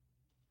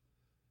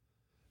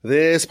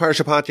This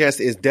Parsha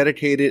podcast is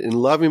dedicated in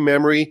loving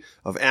memory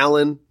of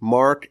Alan,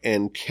 Mark,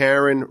 and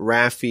Karen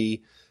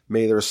Raffi.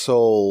 May their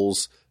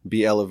souls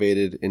be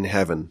elevated in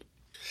heaven.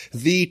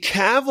 The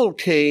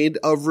cavalcade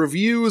of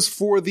reviews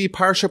for the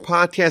Parsha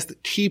podcast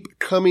keep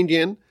coming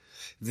in.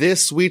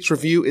 This week's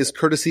review is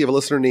courtesy of a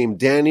listener named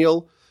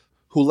Daniel,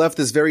 who left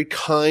this very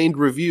kind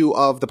review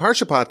of the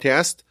Parsha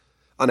podcast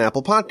on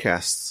Apple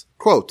Podcasts.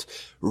 Quote,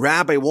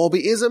 Rabbi Wolbe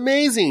is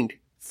amazing.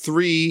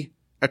 3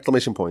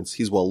 exclamation points.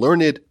 He's well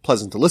learned,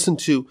 pleasant to listen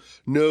to,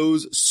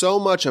 knows so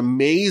much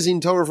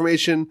amazing Torah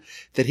information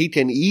that he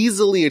can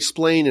easily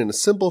explain in a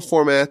simple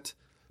format,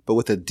 but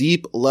with a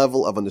deep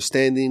level of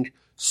understanding.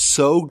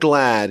 So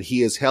glad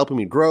he is helping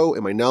me grow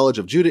in my knowledge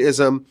of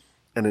Judaism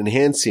and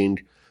enhancing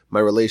my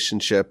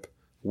relationship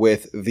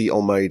with the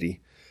Almighty.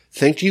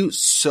 Thank you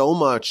so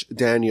much,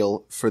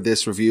 Daniel, for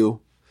this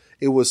review.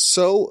 It was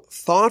so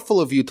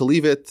thoughtful of you to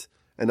leave it,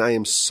 and I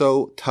am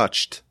so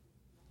touched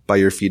by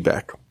your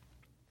feedback.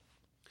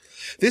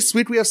 This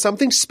week we have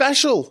something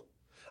special.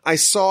 I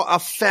saw a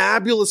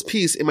fabulous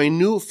piece in my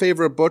new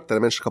favorite book that I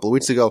mentioned a couple of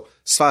weeks ago,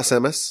 Sfas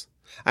Emes.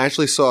 I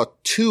actually saw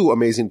 2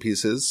 amazing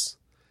pieces,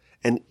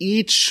 and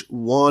each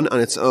one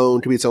on its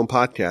own to be its own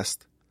podcast.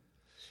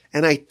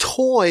 And I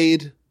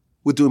toyed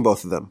with doing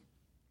both of them.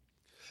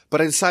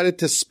 But I decided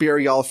to spare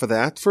y'all for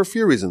that for a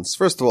few reasons.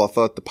 First of all, I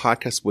thought the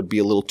podcast would be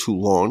a little too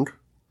long.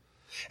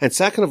 And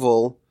second of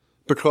all,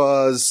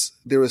 because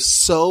there is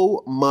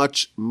so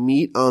much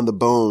meat on the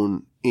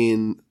bone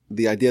in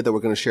the idea that we're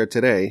going to share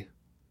today,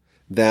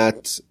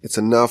 that it's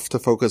enough to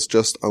focus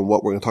just on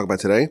what we're going to talk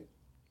about today.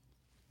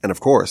 And of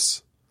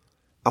course,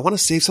 I want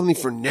to save something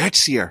for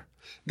next year.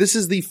 This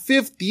is the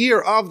 5th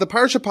year of the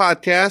Parsha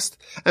podcast,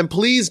 and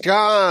please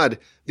God,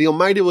 the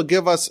Almighty will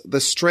give us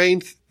the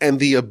strength and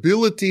the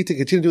ability to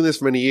continue doing this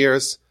for many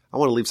years. I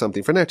want to leave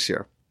something for next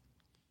year.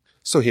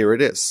 So here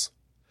it is.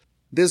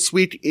 This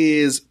week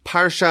is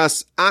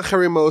Parshas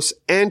Acharei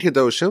and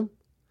Kedoshim.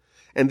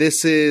 And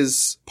this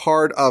is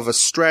part of a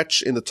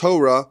stretch in the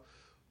Torah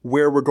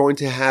where we're going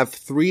to have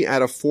 3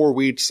 out of 4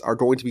 weeks are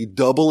going to be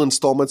double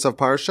installments of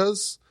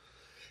Parshas.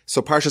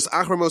 So Parshas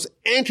Acharei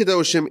and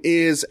Kedoshim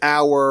is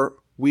our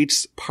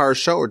week's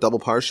Parsha or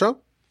double Parsha.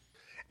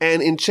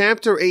 And in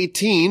chapter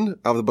 18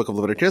 of the book of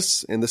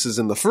Leviticus, and this is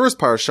in the first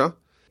Parsha,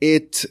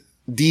 it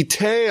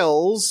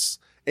details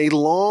a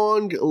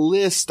long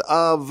list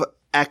of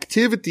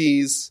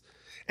activities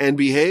and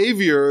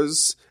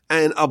behaviors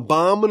and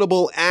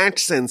abominable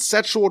acts and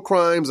sexual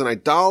crimes and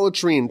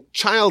idolatry and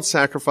child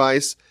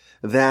sacrifice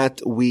that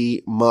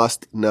we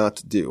must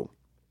not do.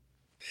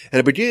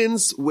 And it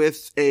begins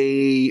with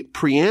a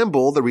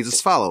preamble that reads as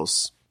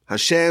follows.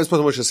 Hashem,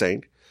 spoken Moshe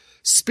saying,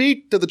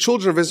 speak to the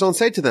children of Israel and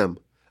say to them,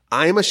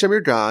 I am Hashem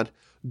your God.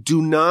 Do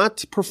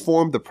not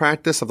perform the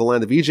practice of the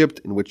land of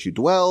Egypt in which you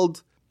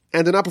dwelled,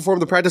 and do not perform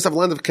the practice of the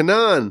land of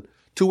Canaan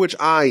to which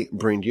I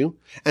bring you,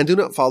 and do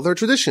not follow their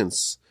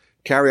traditions.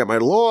 Carry out my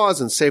laws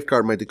and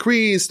safeguard my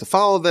decrees to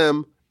follow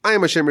them. I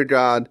am Hashem your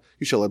God.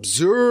 You shall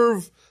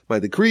observe my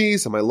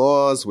decrees and my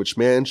laws, which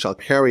man shall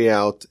carry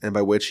out and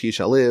by which he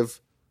shall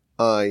live.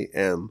 I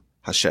am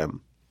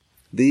Hashem.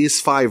 These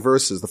 5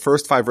 verses, the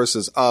first 5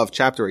 verses of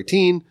chapter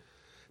 18,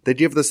 they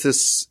give us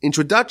this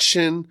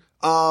introduction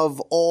of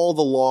all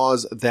the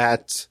laws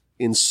that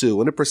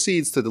ensue. And it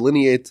proceeds to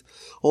delineate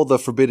all the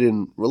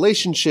forbidden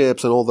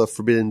relationships and all the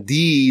forbidden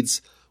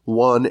deeds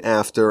one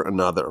after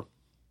another.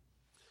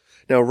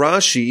 Now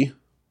Rashi,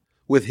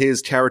 with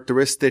his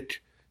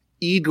characteristic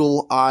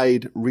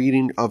eagle-eyed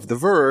reading of the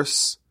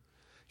verse,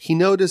 he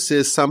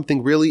notices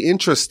something really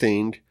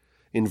interesting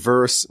in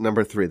verse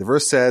number 3. The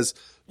verse says,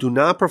 do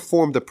not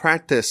perform the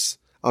practice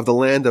of the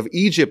land of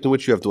Egypt in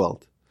which you have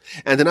dwelt,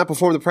 and do not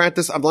perform the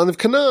practice of the land of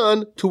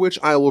Canaan to which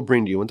I will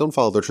bring you, and don't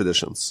follow their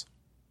traditions.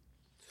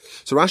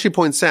 So Rashi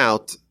points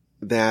out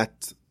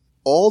that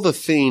all the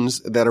things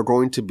that are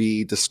going to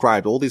be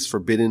described, all these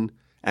forbidden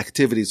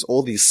activities,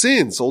 all these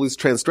sins, all these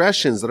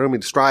transgressions that are going to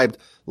be described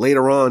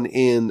later on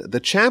in the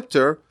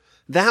chapter,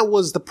 that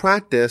was the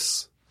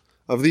practice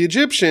of the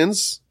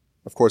Egyptians.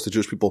 Of course, the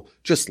Jewish people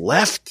just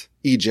left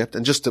Egypt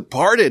and just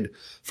departed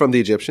from the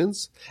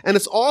Egyptians. And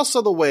it's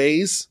also the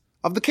ways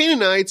of the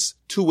Canaanites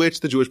to which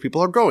the Jewish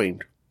people are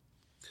going.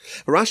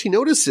 Rashi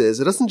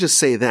notices it doesn't just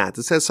say that,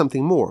 it says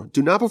something more.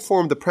 Do not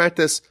perform the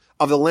practice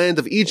of the land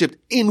of Egypt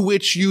in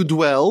which you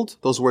dwelled.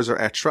 Those words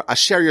are extra.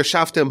 Asher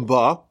yashaftem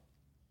ba.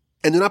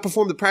 And do not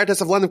perform the practice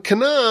of the land of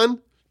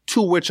Canaan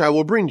to which I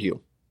will bring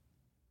you.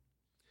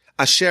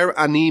 Asher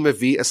ani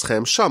mevi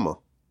eschem shama.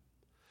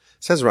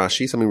 Says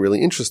Rashi something really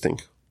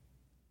interesting.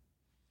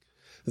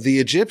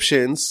 The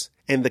Egyptians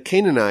and the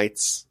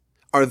Canaanites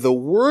are the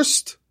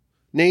worst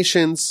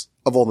nations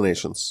of all the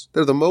nations.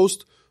 They're the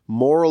most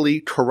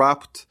morally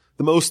corrupt,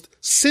 the most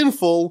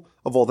sinful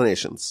of all the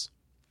nations.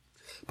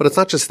 But it's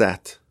not just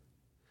that.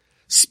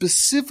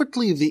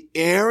 Specifically, the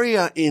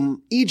area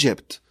in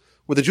Egypt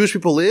where the Jewish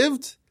people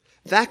lived,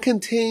 that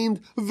contained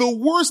the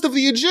worst of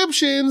the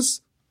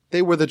Egyptians.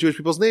 They were the Jewish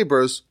people's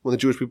neighbors when the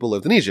Jewish people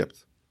lived in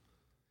Egypt.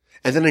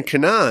 And then in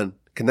Canaan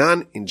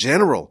in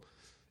general,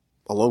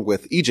 along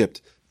with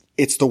Egypt,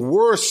 It's the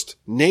worst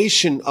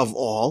nation of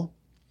all.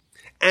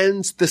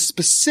 And the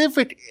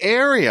specific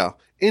area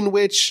in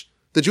which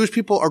the Jewish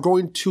people are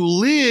going to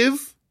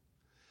live,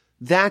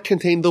 that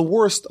contained the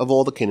worst of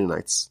all the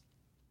Canaanites.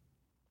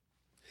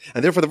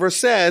 And therefore the verse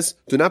says,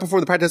 do not perform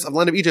the practice of the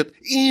land of Egypt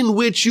in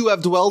which you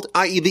have dwelt,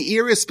 i.e. the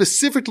area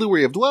specifically where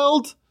you have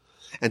dwelled,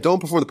 and don't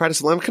perform the practice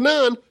of the land of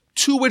Canaan,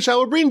 to which I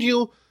will bring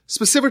you,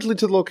 specifically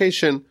to the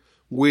location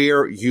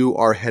where you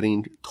are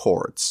heading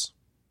towards.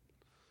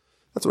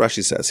 That's what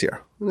Rashi says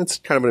here. And it's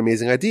kind of an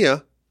amazing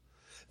idea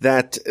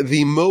that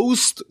the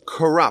most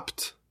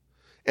corrupt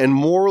and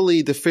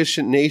morally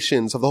deficient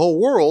nations of the whole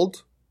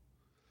world,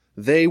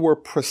 they were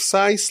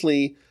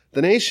precisely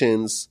the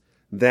nations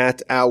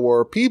that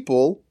our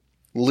people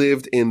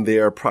lived in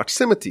their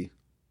proximity.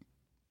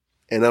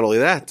 And not only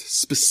that,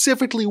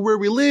 specifically where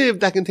we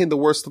lived, that contained the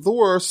worst of the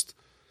worst.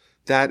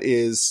 That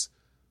is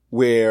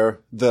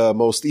where the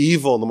most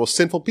evil and the most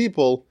sinful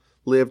people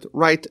lived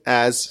right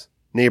as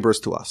neighbors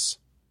to us.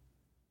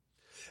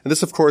 And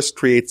this, of course,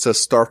 creates a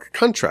stark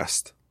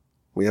contrast.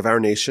 We have our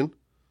nation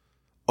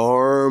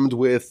armed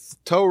with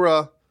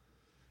Torah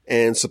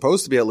and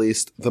supposed to be at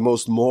least the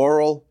most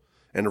moral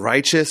and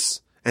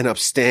righteous and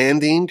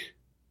upstanding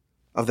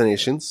of the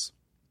nations.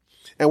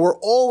 And we're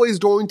always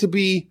going to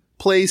be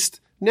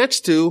placed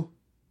next to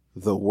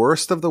the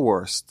worst of the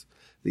worst,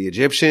 the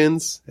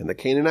Egyptians and the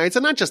Canaanites,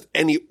 and not just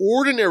any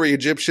ordinary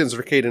Egyptians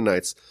or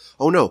Canaanites.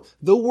 Oh no,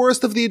 the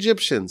worst of the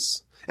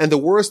Egyptians and the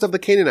worst of the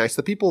Canaanites,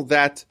 the people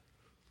that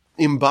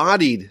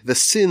embodied the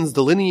sins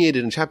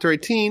delineated in chapter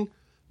 18,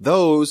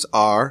 those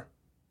are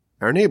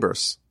our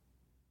neighbors.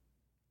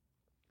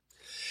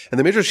 And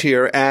the Midrash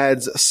here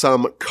adds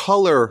some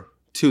color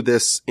to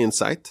this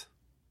insight.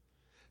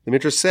 The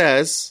Midrash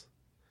says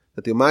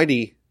that the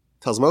Almighty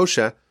tells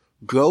Moshe,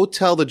 go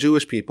tell the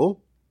Jewish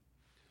people,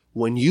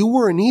 when you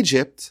were in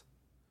Egypt,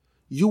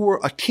 you were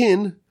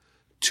akin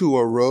to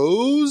a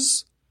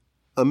rose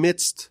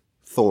amidst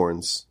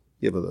thorns.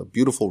 You have a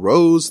beautiful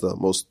rose, the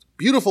most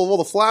beautiful of all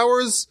the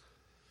flowers,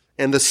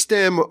 and the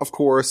stem, of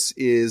course,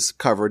 is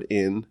covered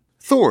in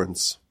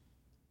thorns.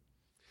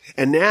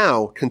 And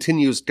now,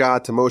 continues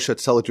God to Moshe to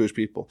tell the Jewish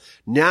people,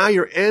 now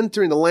you're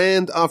entering the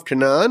land of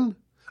Canaan.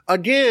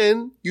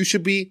 Again, you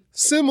should be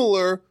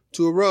similar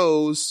to a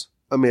rose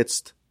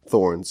amidst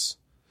thorns.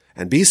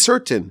 And be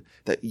certain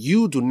that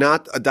you do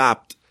not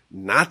adopt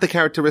not the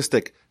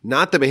characteristic,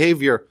 not the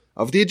behavior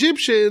of the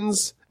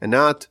Egyptians, and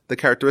not the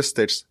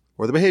characteristics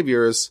or the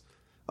behaviors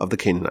of the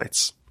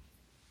Canaanites.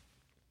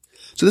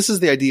 So this is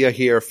the idea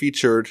here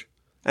featured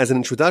as an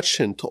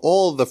introduction to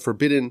all the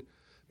forbidden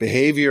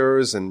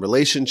behaviors and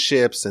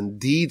relationships and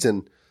deeds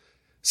and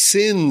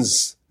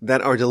sins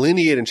that are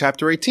delineated in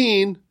chapter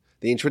 18.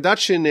 The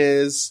introduction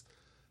is,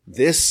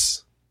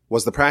 this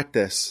was the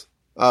practice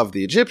of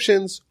the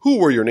Egyptians, who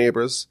were your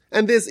neighbors,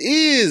 and this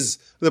is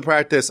the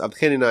practice of the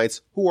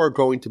Canaanites, who are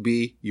going to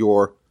be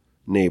your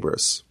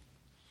neighbors.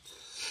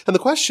 And the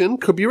question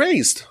could be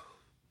raised,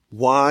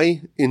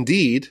 why,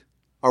 indeed,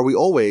 are we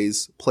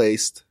always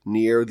placed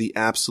near the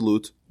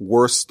absolute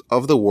worst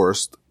of the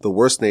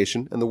worst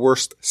nation, and the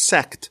worst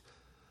sect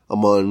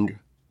among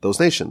those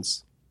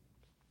nations?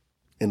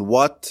 And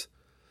what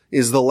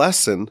is the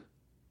lesson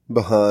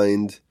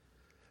behind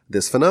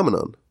this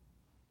phenomenon?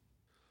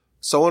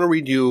 So I want to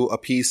read you a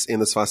piece in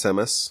the Sfas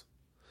Emes,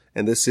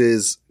 and this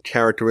is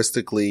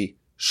characteristically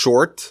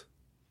short,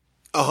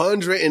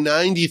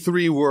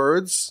 193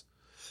 words,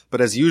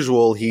 but as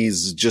usual,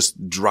 he's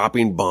just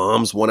dropping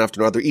bombs one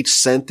after another. Each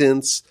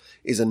sentence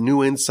is a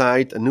new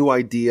insight, a new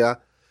idea.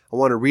 I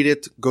want to read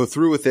it, go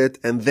through with it,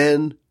 and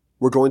then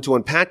we're going to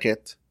unpack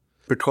it,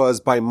 because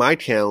by my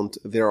count,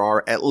 there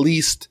are at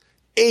least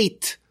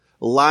 8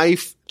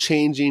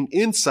 life-changing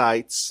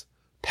insights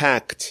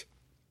packed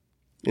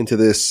into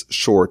this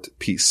short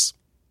piece.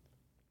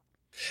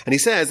 And he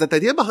says that the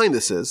idea behind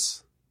this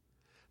is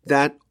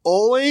that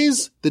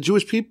always the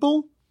Jewish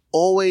people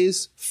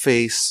always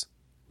face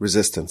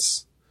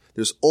resistance.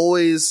 There's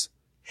always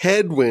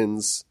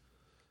headwinds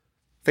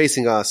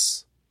facing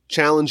us,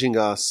 challenging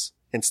us,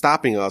 and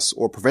stopping us,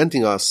 or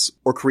preventing us,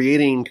 or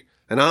creating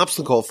an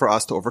obstacle for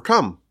us to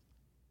overcome.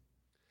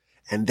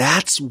 And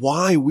that's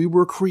why we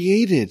were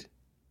created,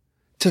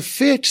 to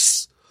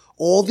fix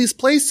all these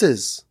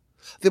places.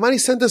 The Almighty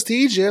sent us to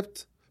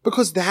Egypt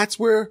because that's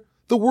where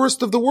the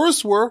worst of the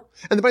worst were,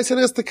 and the Almighty sent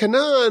us to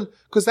Canaan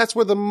because that's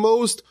where the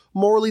most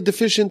morally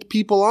deficient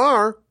people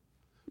are,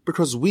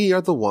 because we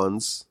are the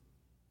ones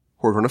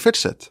who are going to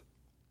fix it.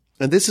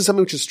 And this is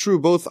something which is true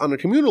both on a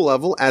communal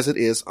level as it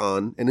is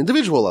on an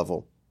individual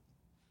level.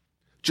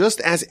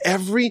 Just as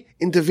every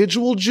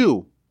individual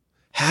Jew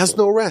has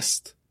no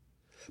rest,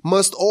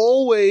 must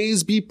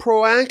always be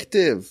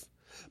proactive,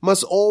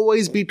 must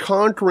always be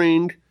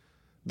conquering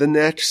the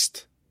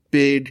next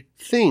big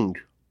thing.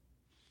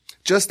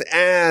 Just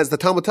as the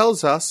Talmud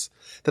tells us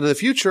that in the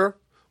future,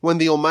 when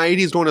the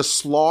Almighty is going to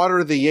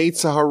slaughter the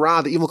Yetzer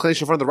Hara, the evil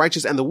inclination in front of the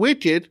righteous and the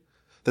wicked,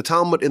 the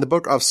Talmud in the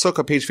book of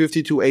Sukkah, page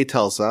 52a,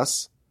 tells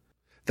us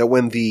that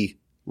when the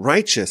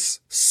righteous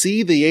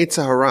see the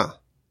Yetzer Hara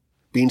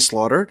being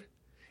slaughtered,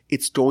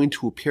 it's going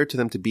to appear to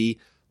them to be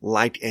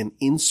like an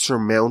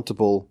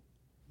insurmountable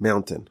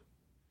mountain.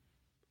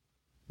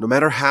 No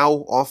matter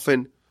how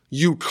often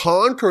you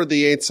conquer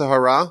the Yetzer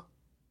Hara,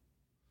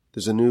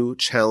 there's a new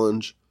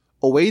challenge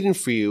awaiting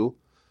for you.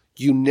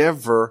 You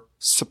never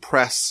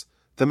suppress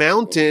the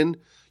mountain.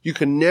 You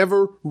can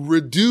never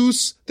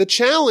reduce the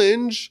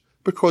challenge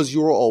because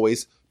you're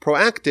always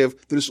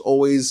proactive. There's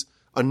always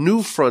a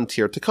new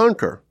frontier to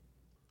conquer.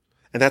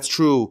 And that's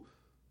true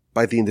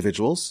by the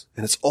individuals,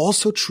 and it's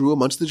also true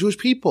amongst the Jewish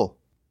people.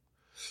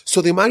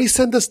 So the Almighty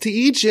sent us to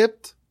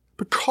Egypt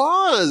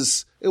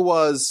because it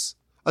was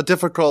a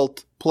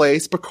difficult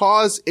place,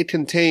 because it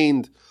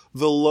contained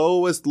the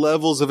lowest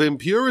levels of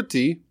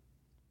impurity,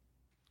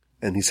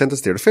 and He sent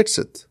us there to fix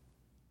it.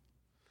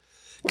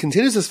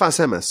 Continues this Sfas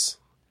Emes,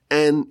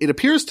 and it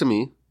appears to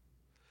me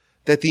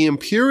that the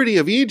impurity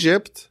of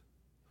Egypt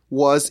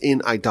was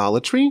in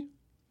idolatry,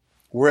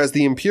 whereas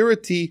the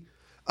impurity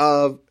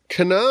of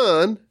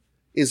Canaan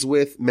is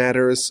with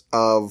matters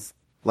of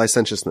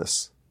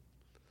licentiousness.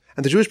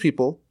 And the Jewish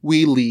people,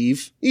 we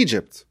leave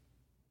Egypt.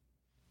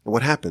 And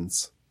what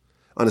happens?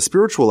 On a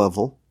spiritual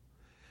level,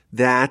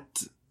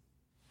 that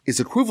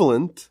is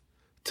equivalent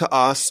to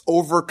us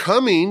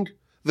overcoming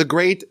the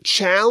great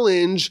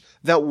challenge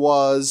that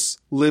was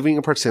living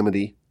in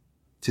proximity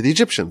to the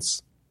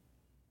Egyptians.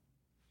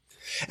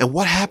 And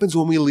what happens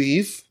when we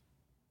leave?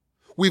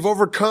 We've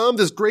overcome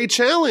this great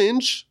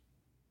challenge.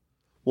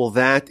 Well,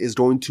 that is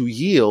going to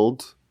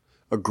yield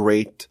a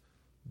great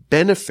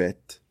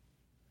benefit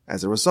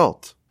as a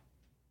result.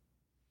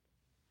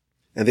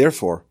 And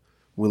therefore,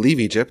 we leave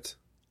Egypt,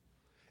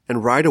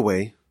 and right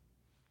away,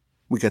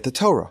 we get the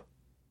Torah.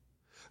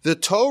 The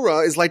Torah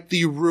is like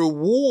the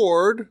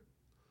reward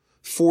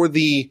for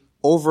the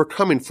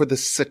overcoming, for the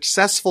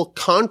successful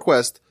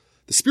conquest,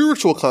 the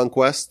spiritual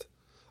conquest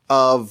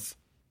of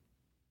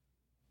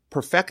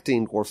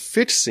perfecting or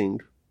fixing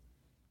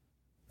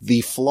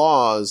the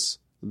flaws,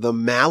 the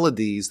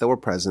maladies that were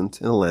present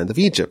in the land of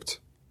Egypt.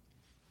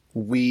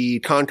 We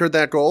conquered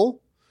that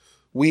goal.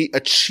 We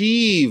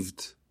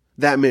achieved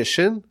that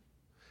mission. And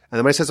the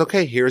Almighty says,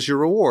 okay, here's your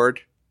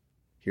reward.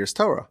 Here's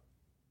Torah.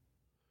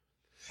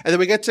 And then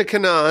we get to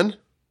Canaan,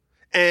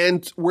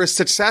 and we're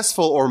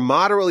successful or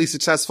moderately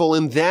successful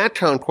in that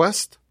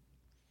conquest.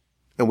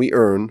 And we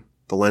earn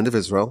the land of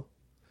Israel,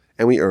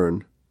 and we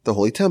earn the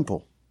Holy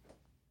Temple.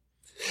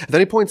 And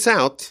then he points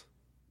out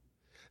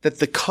that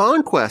the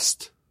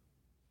conquest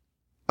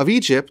of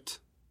Egypt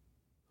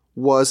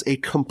was a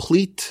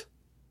complete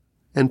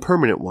and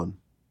permanent one,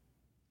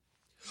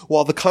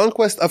 while the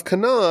conquest of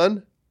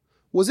Canaan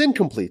was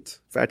incomplete.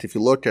 In fact, if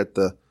you look at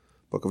the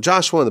book of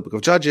Joshua and the book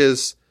of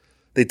Judges,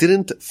 they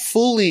didn't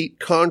fully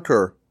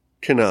conquer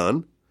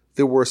Canaan.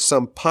 There were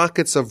some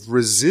pockets of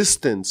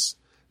resistance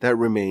that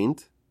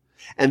remained,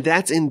 and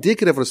that's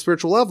indicative on a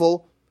spiritual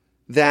level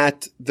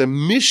that the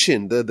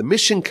mission, the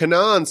mission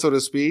Canaan, so to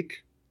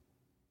speak,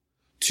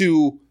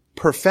 to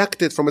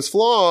perfect it from its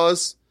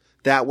flaws,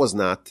 that was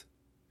not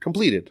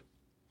completed.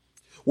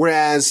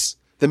 Whereas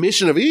the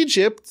mission of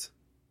Egypt,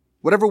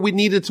 whatever we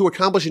needed to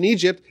accomplish in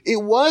Egypt,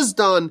 it was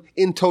done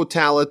in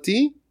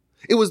totality.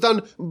 It was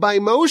done by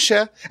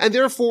Moshe, and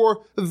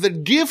therefore the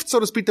gift, so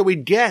to speak, that we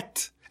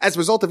get as a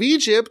result of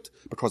Egypt,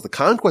 because the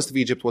conquest of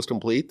Egypt was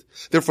complete,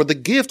 therefore the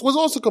gift was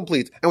also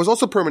complete and was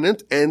also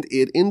permanent, and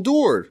it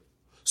endured.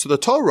 So the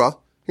Torah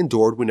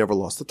endured. We never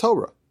lost the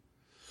Torah.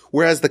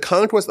 Whereas the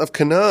conquest of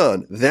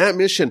Canaan, that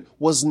mission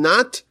was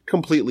not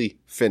completely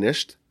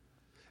finished,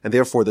 and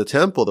therefore the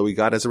temple that we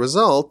got as a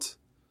result,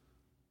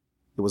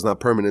 it was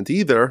not permanent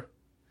either.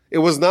 It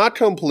was not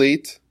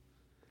complete,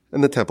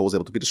 and the temple was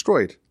able to be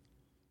destroyed.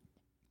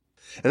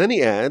 And then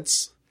he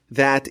adds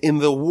that in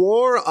the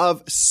war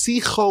of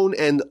Sichon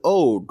and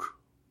Og,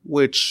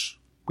 which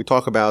we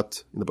talk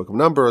about in the book of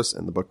Numbers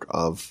and the book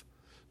of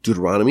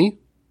Deuteronomy,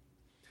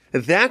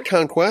 that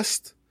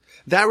conquest,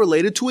 that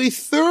related to a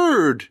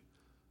third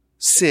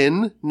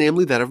sin,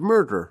 namely that of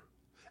murder.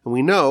 And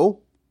we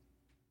know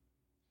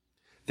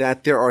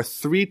that there are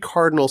three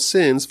cardinal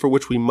sins for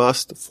which we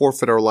must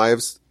forfeit our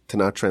lives to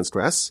not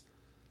transgress: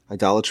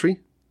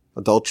 idolatry,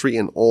 adultery,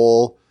 and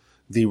all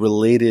the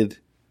related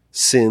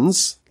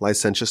sins,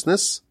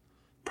 licentiousness,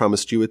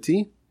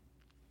 promiscuity,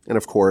 and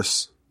of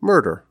course,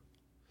 murder.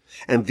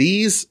 And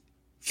these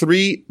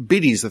three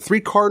biddies, the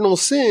three cardinal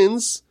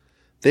sins,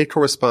 they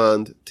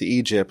correspond to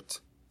Egypt,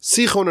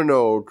 Sichon and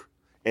Og,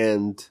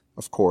 and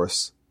of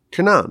course,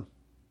 Canaan.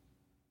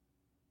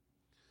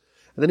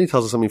 And then he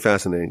tells us something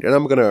fascinating, and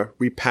I'm going to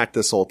repack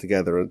this all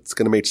together. It's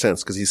going to make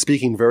sense because he's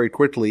speaking very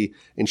quickly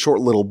in short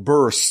little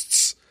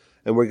bursts,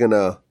 and we're going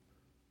to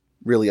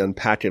really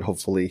unpack it,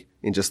 hopefully,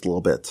 in just a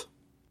little bit.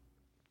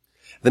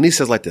 Then he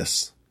says like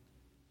this: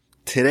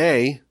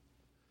 today,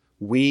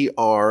 we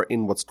are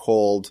in what's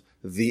called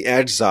the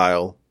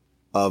exile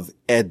of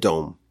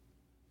Edom.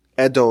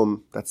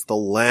 Edom, that's the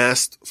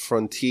last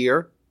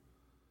frontier.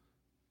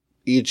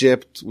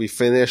 Egypt, we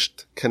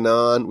finished.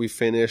 Canaan, we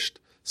finished.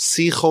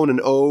 Sichon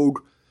and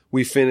Og,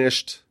 we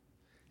finished.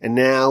 And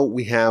now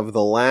we have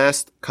the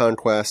last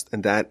conquest,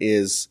 and that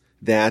is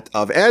that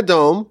of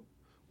Edom,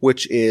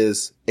 which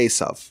is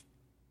Esav.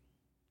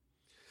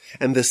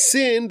 And the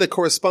sin that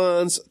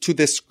corresponds to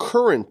this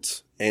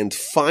current and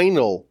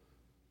final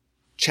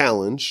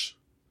challenge,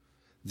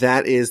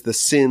 that is the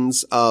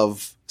sins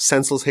of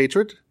senseless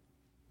hatred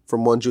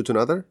from one Jew to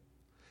another,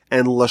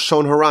 and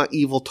Lashon Hara,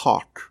 evil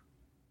talk.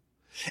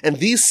 And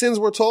these sins,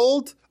 we're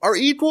told, are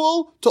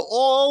equal to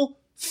all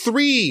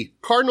three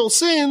cardinal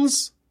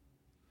sins,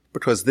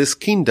 because this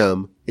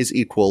kingdom is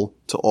equal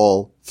to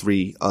all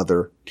three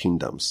other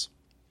kingdoms.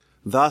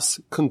 Thus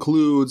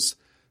concludes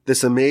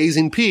this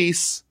amazing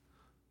piece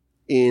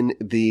in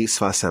the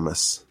Sfas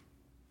Emes.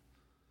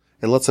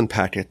 And let's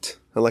unpack it.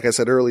 And like I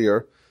said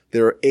earlier,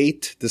 there are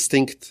 8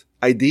 distinct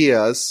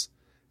ideas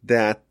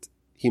that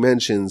he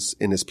mentions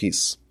in his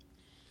piece.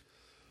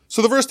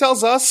 So the verse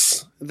tells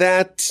us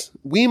that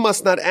we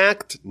must not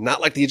act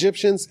not like the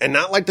Egyptians and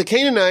not like the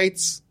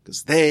Canaanites,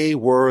 because they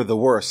were the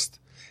worst.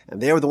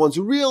 And they were the ones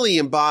who really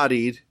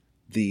embodied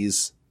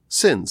these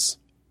sins.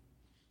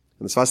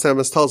 And the Sfas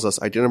Emes tells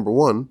us, idea number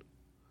 1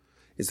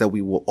 is that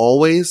we will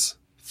always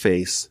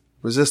face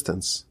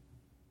resistance.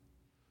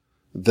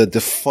 The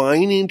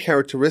defining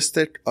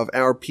characteristic of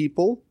our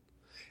people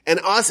and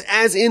us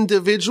as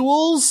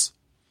individuals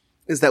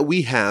is that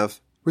we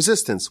have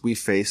resistance. We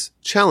face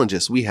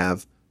challenges. We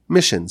have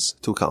missions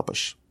to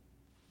accomplish.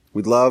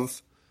 We'd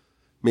love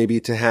maybe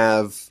to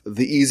have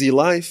the easy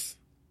life,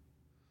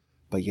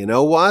 but you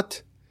know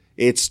what?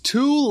 It's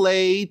too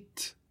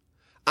late.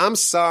 I'm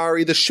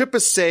sorry. The ship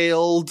has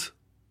sailed.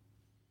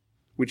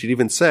 We should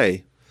even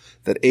say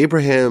that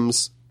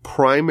Abraham's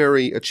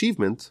primary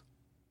achievement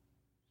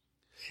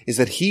is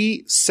that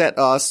he set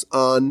us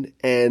on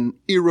an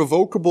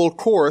irrevocable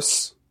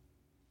course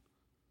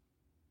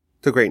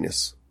to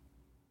greatness.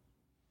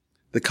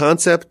 The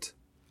concept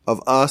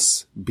of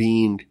us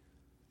being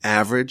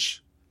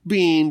average,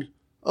 being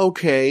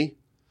okay,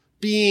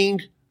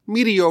 being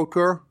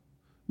mediocre,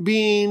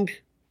 being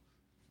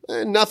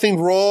nothing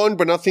wrong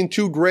but nothing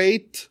too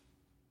great,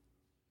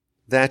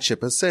 that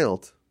ship has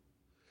sailed.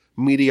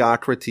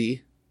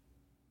 Mediocrity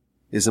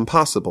is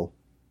impossible.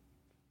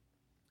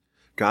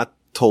 God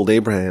told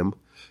Abraham,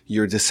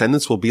 your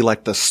descendants will be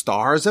like the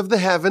stars of the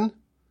heaven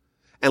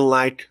and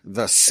like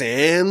the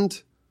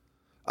sand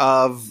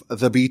of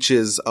the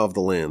beaches of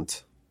the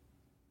land.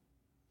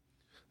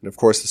 And of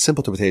course, the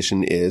simple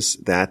interpretation is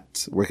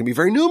that we're going to be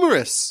very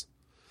numerous.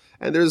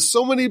 And there's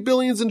so many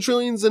billions and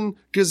trillions and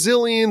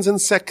gazillions and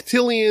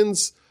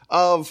sextillions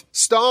of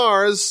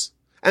stars.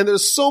 And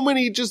there's so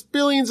many just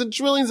billions and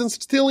trillions and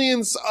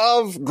sextillions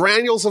of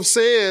granules of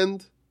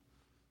sand.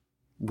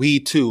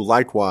 We too,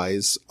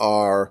 likewise,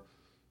 are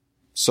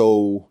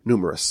so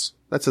numerous.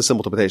 That's a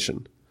simple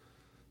interpretation.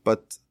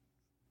 But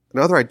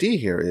another idea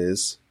here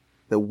is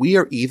that we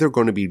are either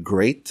going to be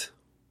great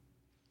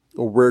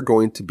or we're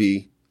going to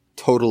be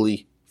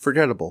totally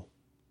forgettable.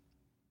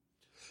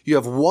 You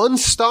have one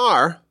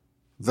star,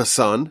 the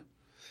sun,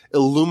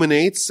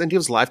 illuminates and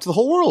gives life to the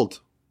whole world.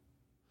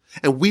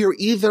 And we are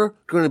either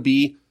going to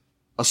be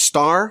a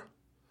star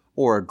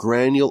or a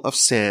granule of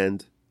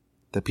sand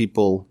that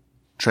people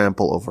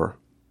trample over.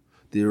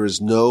 There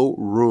is no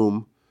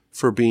room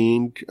for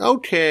being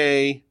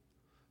okay,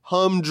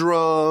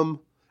 humdrum,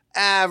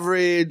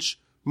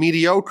 average,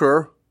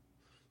 mediocre.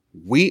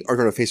 We are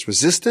going to face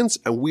resistance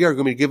and we are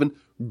going to be given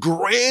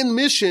grand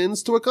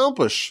missions to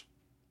accomplish.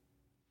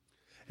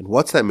 And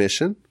what's that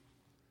mission?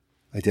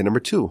 Idea number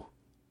 2.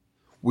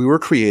 We were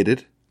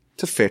created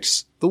to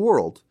fix the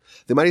world.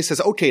 The Almighty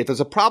says, okay, if there's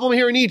a problem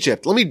here in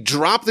Egypt, let me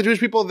drop the Jewish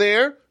people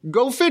there.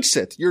 Go fix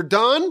it. You're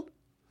done.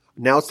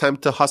 Now it's time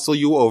to hustle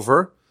you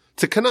over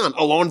to Canaan.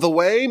 Along the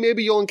way,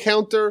 maybe you'll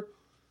encounter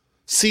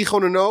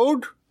Sichon and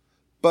Og,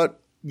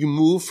 but you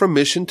move from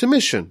mission to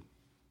mission.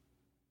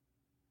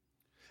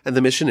 And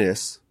the mission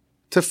is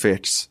to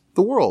fix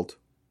the world.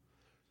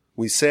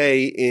 We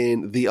say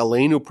in the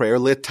Aleinu prayer,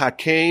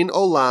 Litakein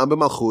olam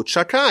b'malchut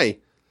shakai,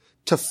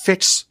 to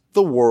fix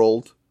the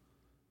world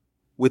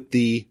with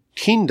the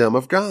kingdom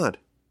of God.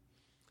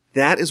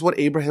 That is what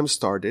Abraham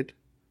started,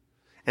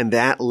 and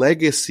that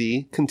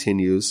legacy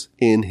continues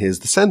in his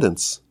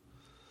descendants.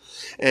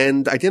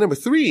 And idea number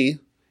 3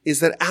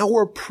 is that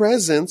our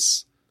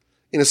presence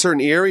in a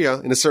certain area,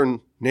 in a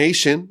certain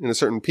nation, in a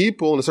certain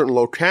people, in a certain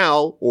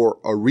locale or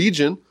a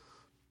region,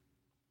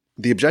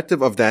 the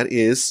objective of that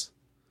is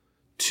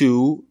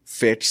to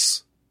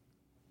fix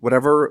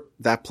whatever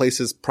that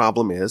place's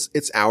problem is.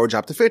 It's our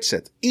job to fix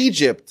it.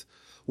 Egypt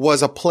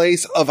was a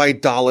place of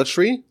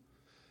idolatry,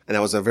 and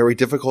that was a very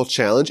difficult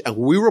challenge, and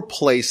we were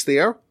placed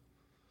there.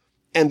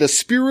 And the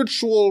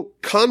spiritual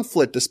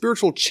conflict, the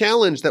spiritual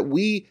challenge that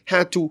we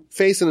had to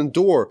face and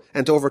endure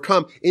and to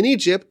overcome in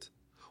Egypt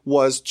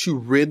was to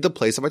rid the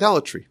place of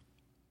idolatry.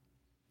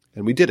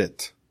 And we did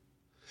it.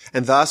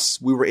 And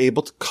thus we were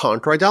able to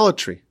conquer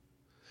idolatry.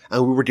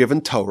 And we were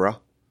given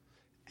Torah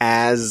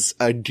as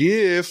a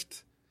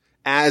gift,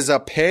 as a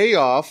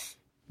payoff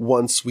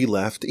once we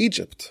left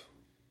Egypt.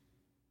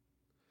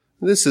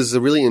 This is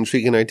a really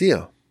intriguing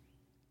idea.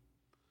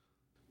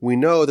 We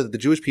know that the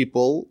Jewish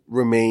people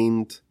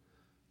remained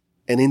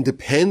an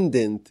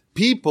independent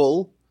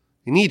people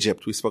in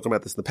Egypt. We've spoken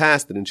about this in the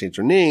past. They didn't change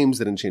their names.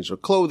 They didn't change their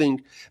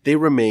clothing. They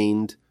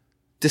remained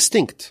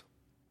distinct.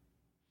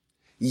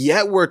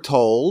 Yet we're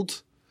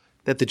told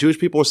that the Jewish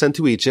people were sent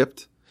to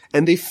Egypt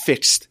and they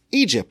fixed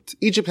Egypt.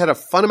 Egypt had a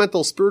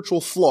fundamental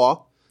spiritual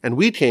flaw, and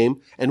we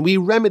came and we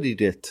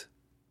remedied it.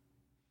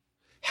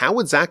 How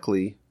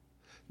exactly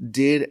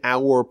did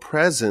our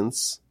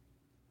presence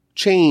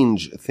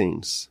change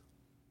things?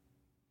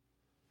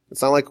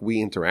 It's not like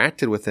we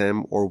interacted with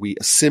them or we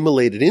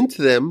assimilated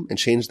into them and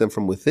changed them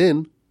from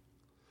within.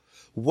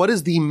 What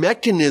is the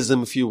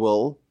mechanism, if you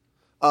will,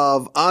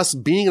 of us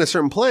being in a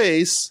certain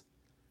place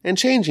and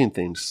changing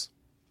things?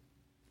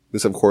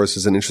 This, of course,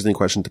 is an interesting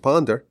question to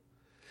ponder.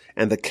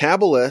 And the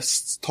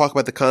Kabbalists talk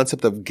about the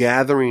concept of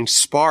gathering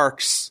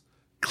sparks,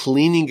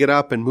 cleaning it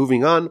up and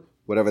moving on,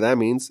 whatever that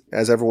means.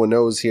 As everyone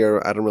knows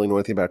here, I don't really know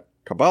anything about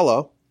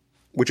Kabbalah.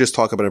 We just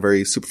talk about a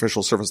very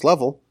superficial surface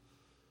level.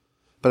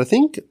 But I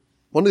think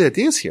one of the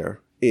ideas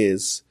here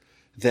is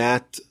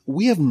that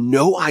we have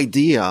no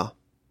idea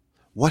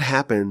what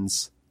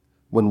happens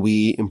when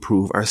we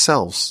improve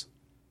ourselves.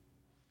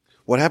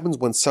 What happens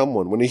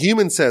when a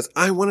human says,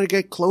 I want to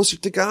get closer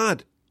to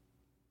God.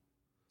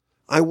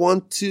 I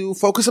want to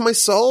focus on my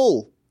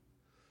soul.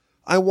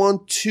 I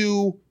want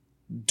to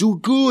do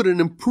good and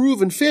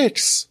improve and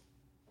fix.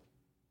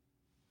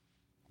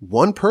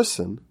 One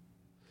person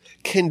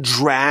can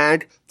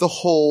drag the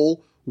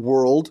whole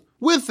world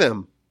with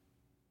them.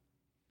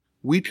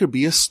 We could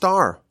be a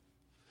star.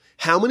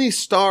 How many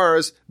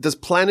stars does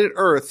planet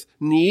Earth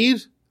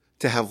need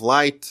to have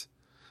light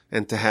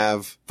and to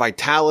have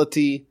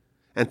vitality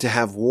and to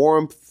have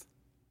warmth?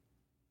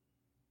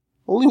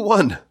 Only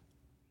one.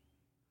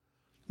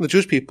 The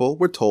Jewish people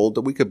were told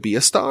that we could be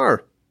a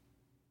star.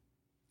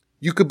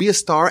 You could be a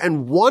star,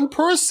 and one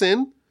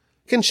person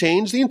can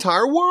change the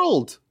entire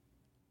world.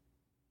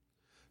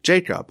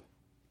 Jacob,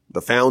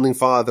 the founding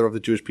father of the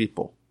Jewish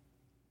people,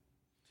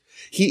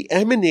 he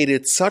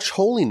emanated such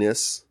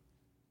holiness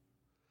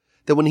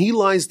that when he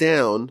lies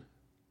down,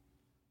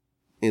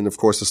 in, of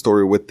course, the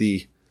story with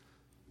the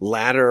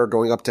ladder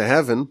going up to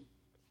heaven,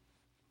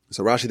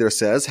 so Rashi there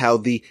says how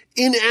the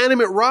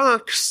inanimate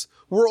rocks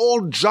were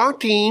all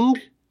jockeying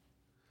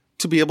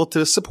to be able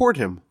to support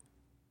him.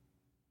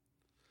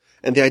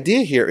 And the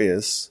idea here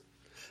is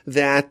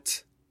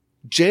that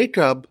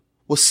Jacob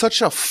was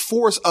such a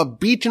force, a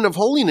beacon of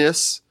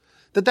holiness,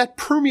 that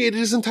permeated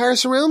his entire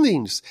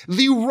surroundings.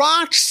 The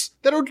rocks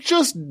that are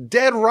just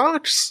dead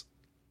rocks,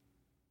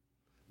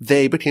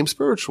 they became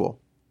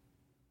spiritual.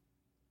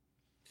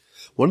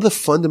 One of the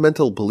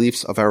fundamental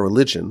beliefs of our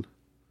religion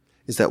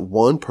is that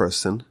one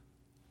person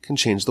can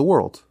change the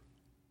world.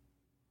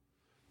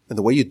 And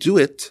the way you do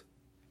it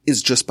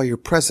is just by your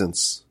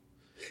presence.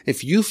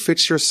 If you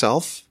fix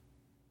yourself,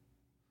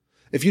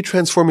 if you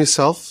transform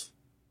yourself,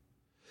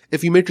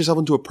 if you make yourself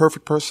into a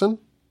perfect person,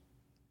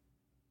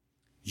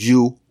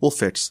 you will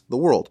fix the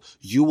world.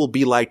 You will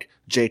be like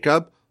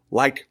Jacob,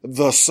 like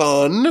the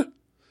sun,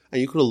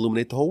 and you could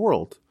illuminate the whole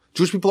world.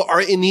 Jewish people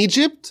are in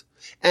Egypt,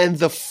 and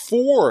the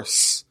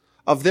force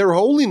of their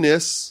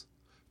holiness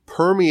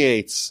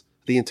permeates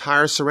the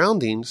entire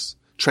surroundings,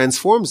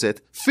 transforms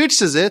it,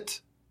 fixes it,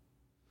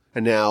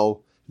 and now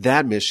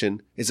that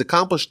mission is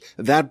accomplished.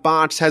 That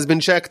box has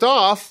been checked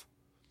off.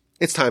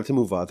 It's time to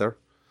move on.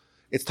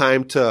 It's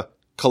time to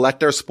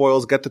collect our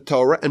spoils, get the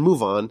Torah, and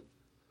move on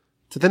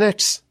to the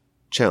next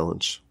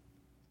challenge.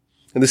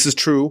 And this is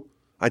true,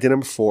 idea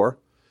number 4,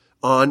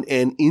 on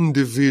an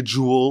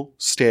individual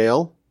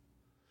scale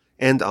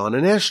and on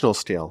a national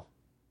scale.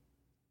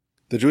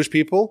 The Jewish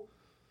people,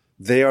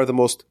 they are the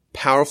most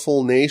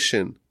powerful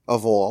nation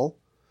of all,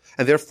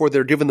 and therefore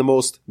they're given the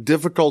most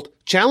difficult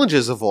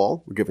challenges of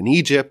all. We're given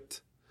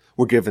Egypt,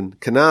 we're given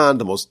Canaan,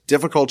 the most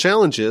difficult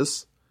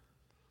challenges,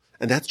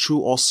 and that's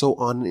true also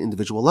on an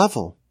individual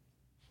level.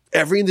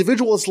 Every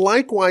individual is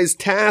likewise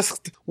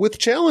tasked with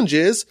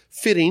challenges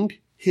fitting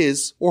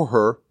his or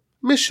her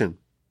mission.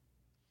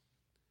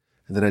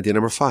 And then idea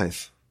number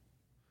 5.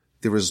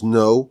 There is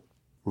no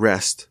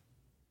rest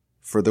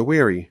for the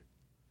weary.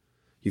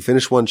 You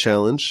finish one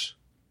challenge.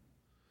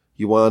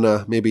 You want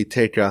to maybe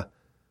take a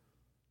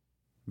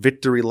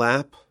victory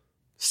lap,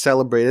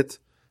 celebrate it.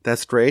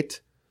 That's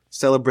great.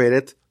 Celebrate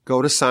it.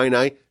 Go to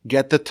Sinai,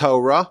 get the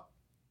Torah.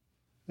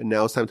 And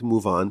now it's time to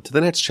move on to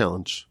the next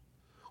challenge.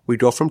 We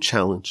go from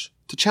challenge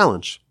to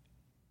challenge.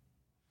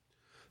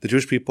 The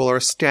Jewish people are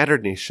a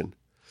scattered nation.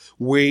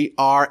 We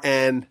are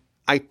an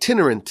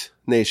itinerant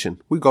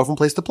nation. We go from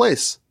place to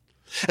place.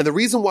 And the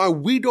reason why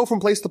we go from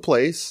place to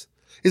place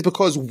is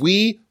because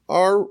we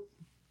are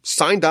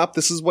signed up.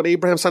 This is what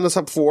Abraham signed us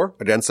up for.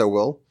 Against our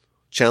will.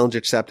 Challenge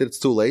accepted. It's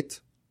too late.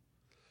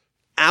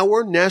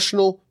 Our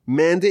national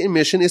mandate and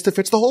mission is to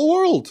fix the whole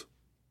world.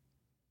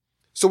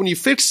 So when you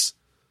fix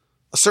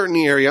a certain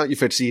area, you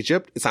fix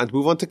Egypt, it's time to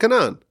move on to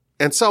Canaan,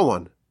 and so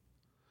on.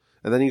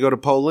 And then you go to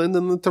Poland,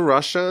 and then to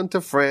Russia, and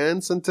to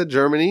France, and to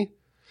Germany.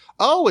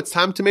 Oh, it's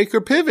time to make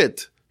your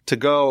pivot to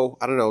go,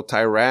 I don't know, to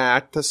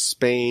Iraq, to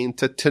Spain,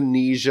 to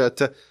Tunisia,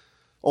 to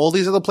all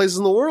these other places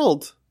in the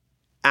world.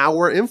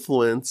 Our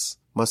influence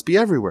must be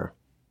everywhere.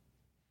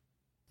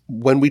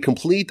 when we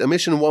complete a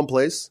mission in one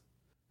place,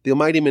 the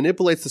Almighty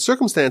manipulates the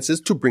circumstances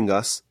to bring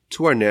us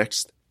to our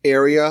next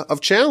area of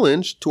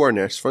challenge, to our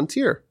next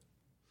frontier.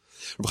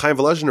 Reb Chaim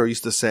Volozhiner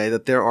used to say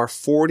that there are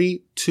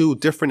 42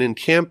 different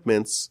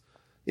encampments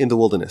in the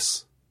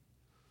wilderness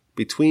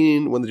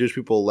between when the Jewish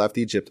people left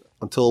Egypt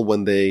until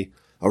when they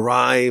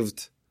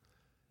arrived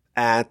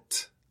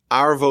at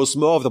Arvos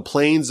Moab, the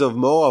plains of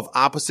Moab,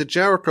 opposite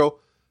Jericho.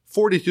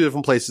 42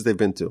 different places they've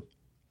been to.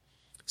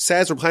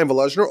 Says Reb Chaim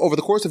Volozhiner, over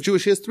the course of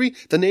Jewish history,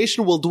 the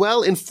nation will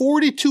dwell in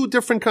 42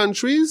 different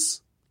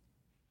countries,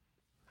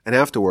 and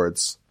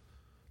afterwards,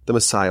 the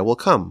Messiah will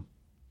come,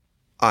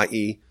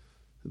 i.e.,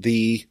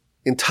 the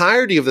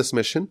entirety of this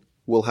mission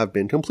will have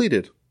been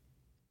completed.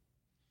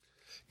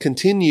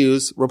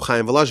 Continues Reb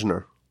Chaim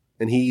Volozhiner,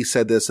 and he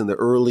said this in the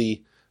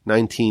early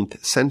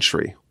 19th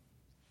century.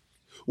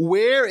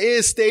 Where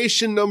is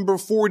station number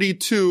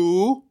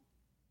 42?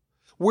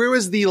 Where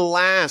is the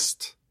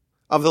last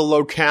of the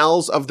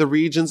locales, of the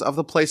regions, of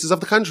the places,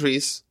 of the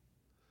countries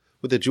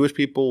where the Jewish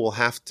people will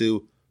have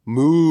to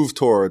move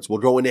towards, will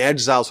go in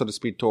exile, so to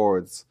speak,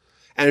 towards,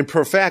 and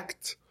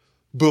perfect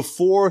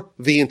before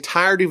the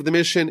entirety of the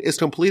mission is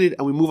completed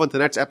and we move on to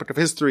the next epoch of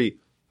history,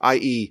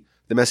 i.e.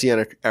 the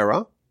Messianic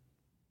era?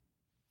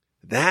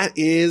 That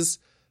is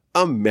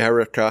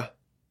America.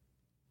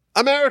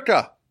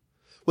 America!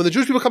 When the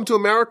Jewish people come to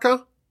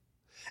America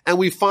and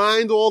we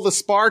find all the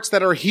sparks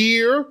that are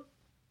here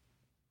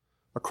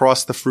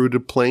across the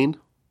fruited plain,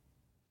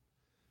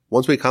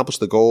 once we accomplish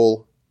the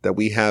goal that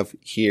we have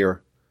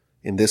here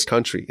in this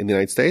country, in the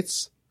United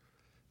States,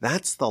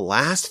 that's the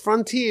last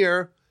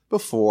frontier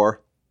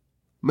before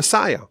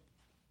Messiah.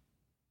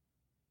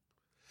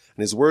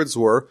 And his words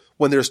were,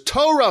 when there's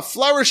Torah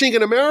flourishing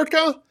in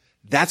America,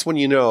 that's when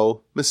you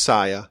know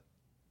Messiah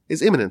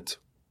is imminent.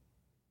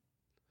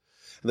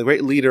 And the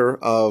great leader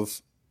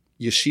of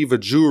Yeshiva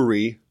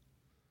Jewry,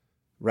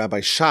 Rabbi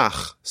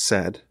Shach,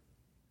 said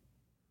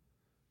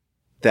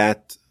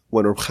that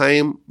when Reb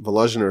Chaim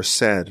Volozhiner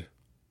said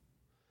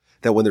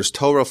that when there's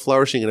Torah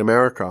flourishing in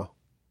America,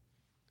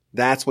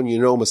 that's when you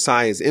know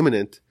Messiah is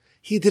imminent,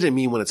 he didn't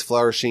mean when it's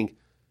flourishing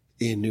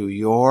in New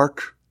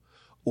York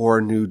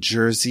or New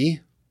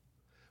Jersey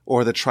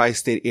or the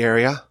tri-state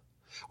area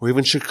or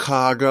even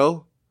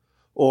Chicago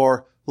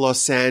or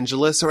Los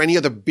Angeles or any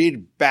other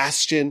big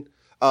bastion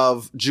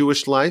of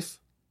Jewish life.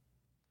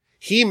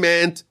 He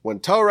meant when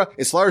Torah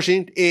is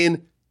flourishing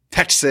in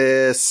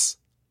Texas.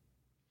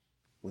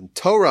 When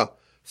Torah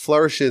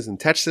flourishes in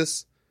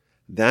Texas,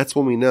 that's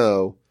when we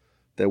know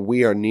that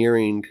we are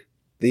nearing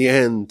the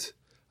end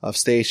of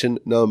station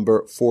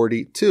number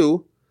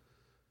 42.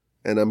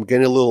 And I'm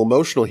getting a little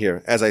emotional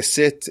here. As I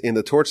sit in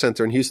the Torch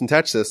Center in Houston,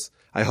 Texas,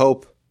 I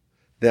hope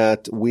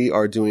that we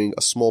are doing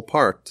a small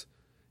part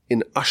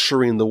in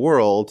ushering the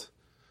world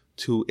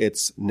to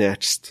its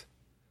next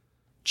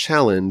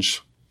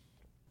challenge,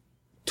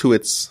 to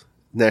its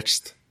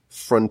next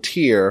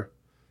frontier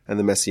and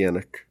the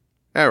Messianic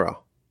era.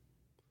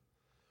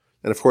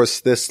 And of course,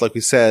 this, like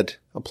we said,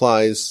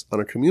 applies on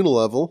a communal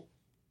level,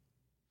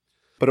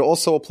 but it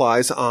also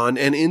applies on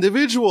an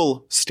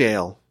individual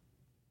scale.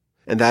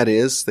 And that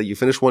is that you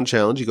finish one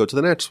challenge, you go to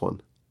the next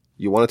one.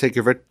 You want to take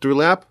your victory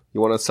lap?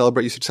 You want to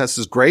celebrate your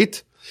successes?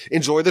 Great.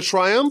 Enjoy the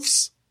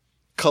triumphs.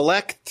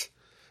 Collect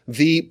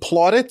the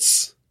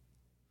plaudits.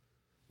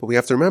 But we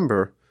have to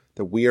remember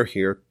that we are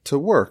here to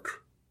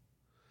work.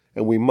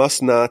 And we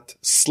must not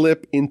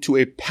slip into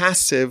a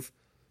passive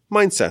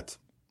mindset.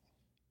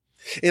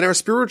 In our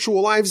spiritual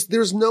lives,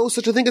 there's no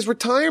such a thing as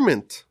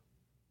retirement.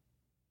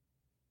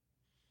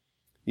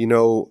 You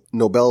know,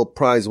 Nobel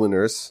Prize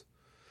winners,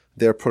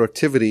 their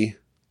productivity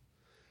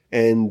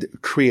and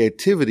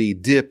creativity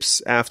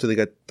dips after they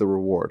get the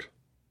reward.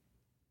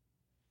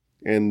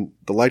 And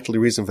the likely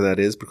reason for that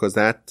is because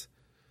that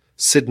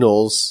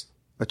signals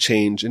a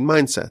change in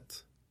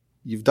mindset.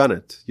 You've done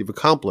it. You've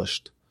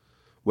accomplished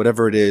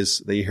whatever it is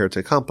that you're here to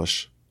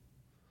accomplish.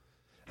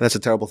 And that's a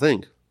terrible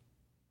thing.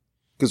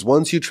 Because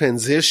once you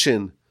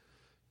transition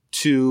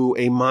to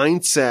a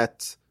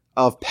mindset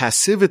of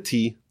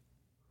passivity,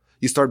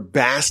 you start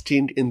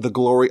basking in the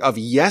glory of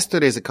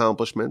yesterday's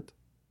accomplishment.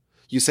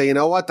 You say, you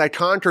know what? I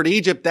conquered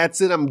Egypt.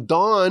 That's it. I'm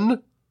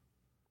done.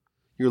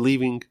 You're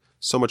leaving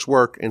so much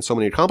work and so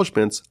many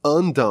accomplishments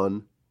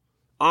undone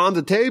on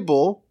the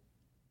table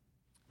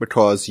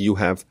because you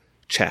have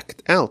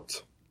checked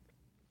out.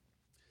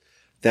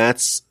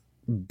 That's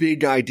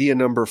big idea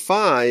number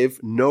 5,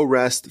 no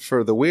rest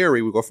for the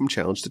weary. We go from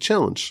challenge to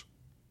challenge.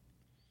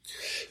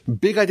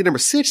 Big idea number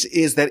 6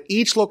 is that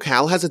each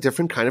locale has a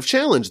different kind of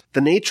challenge.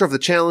 The nature of the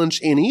challenge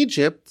in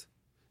Egypt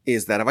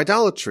is that of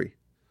idolatry.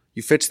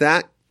 You fix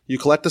that, you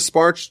collect the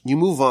sparks, you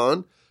move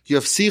on. You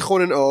have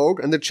Sichon and Og,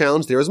 and the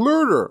challenge there is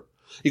murder.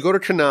 You go to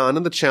Canaan,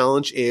 and the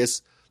challenge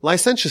is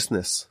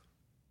licentiousness.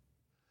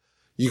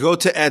 You go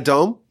to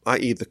Edom,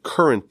 i.e. the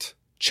current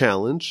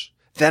challenge,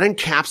 that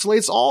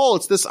encapsulates all.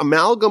 It's this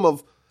amalgam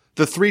of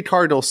the 3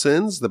 cardinal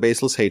sins, the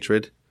baseless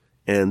hatred,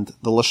 and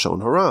the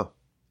Lashon Hara.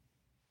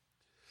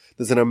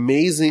 There's an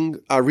amazing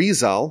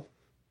Arizal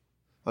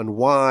on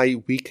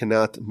why we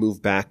cannot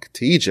move back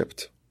to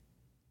Egypt.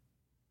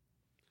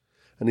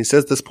 And he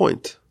says this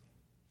point.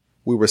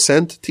 We were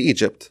sent to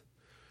Egypt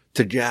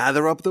to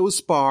gather up those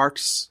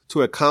sparks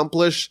to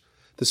accomplish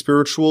the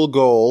spiritual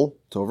goal,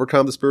 to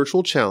overcome the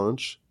spiritual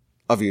challenge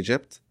of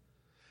Egypt.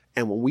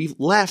 And when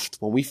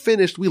we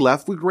finished, we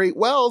left with great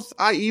wealth,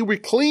 i.e. we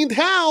cleaned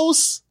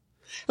house,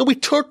 and we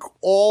took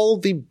all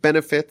the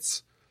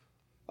benefits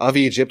of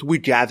Egypt, we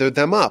gathered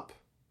them up.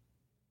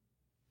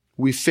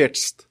 We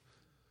fixed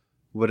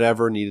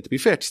whatever needed to be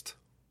fixed.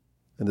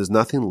 And there's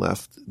nothing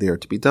left there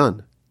to be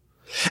done.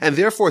 And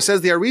therefore,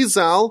 says the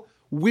Arizal,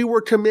 we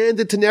were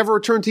commanded to never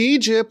return to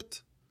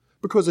Egypt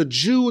because a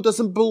Jew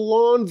doesn't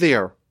belong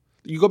there.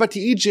 You go back to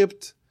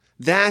Egypt,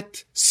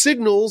 that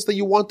signals that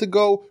you want to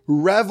go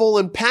revel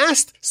in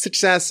past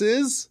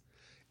successes.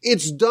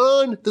 It's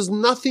done. There's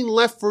nothing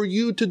left for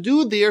you to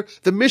do there.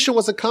 The mission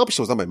was accomplished.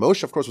 It was done by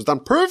Moshe, of course, it was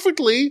done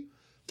perfectly.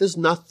 There's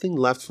nothing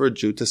left for a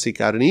Jew to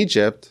seek out in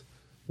Egypt.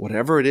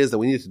 Whatever it is that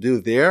we need to do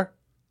there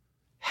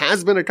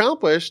has been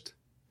accomplished.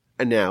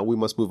 And now we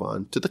must move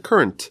on to the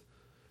current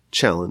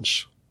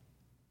challenge.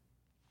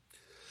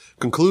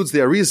 Concludes the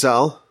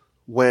Arizal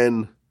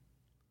when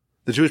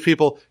the Jewish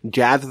people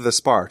gather the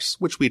sparks,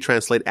 which we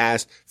translate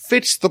as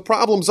fix the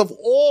problems of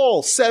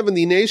all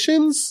 70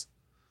 nations.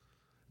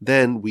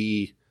 Then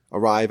we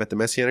arrive at the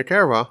Messianic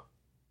era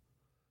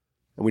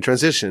and we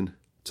transition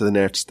to the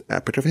next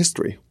epoch of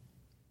history.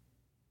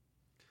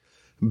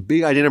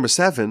 Big idea number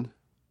 7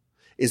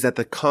 is that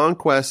the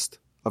conquest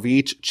of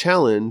each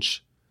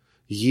challenge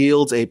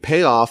yields a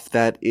payoff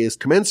that is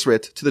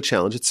commensurate to the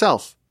challenge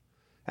itself.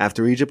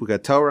 After Egypt, we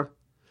got Torah.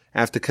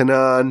 After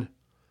Canaan,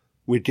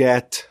 we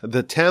get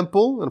the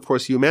temple. And of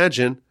course, you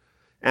imagine,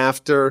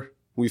 after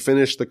we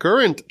finish the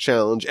current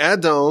challenge,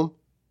 Edom,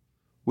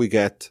 we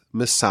get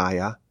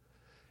Messiah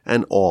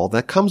and all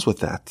that comes with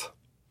that.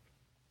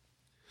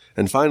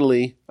 And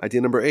finally,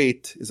 idea number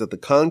 8 is that the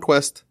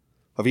conquest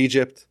of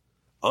Egypt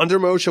under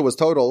Moshe was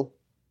total,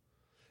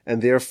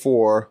 and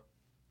therefore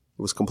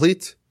it was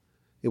complete.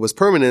 It was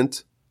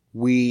permanent.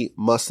 We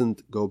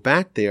mustn't go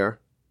back there.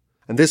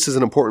 And this is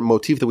an important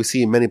motif that we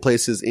see in many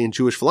places in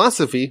Jewish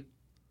philosophy,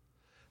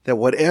 that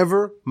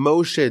whatever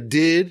Moshe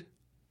did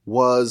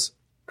was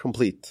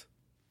complete.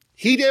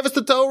 He gave us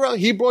the Torah.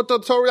 He brought the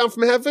Torah down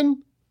from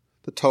heaven.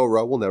 The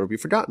Torah will never be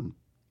forgotten.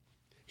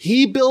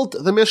 He built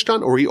the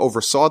Mishkan, or he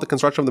oversaw the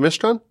construction of the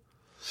Mishkan.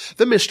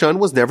 The Mishkan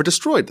was never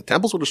destroyed. The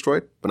temples were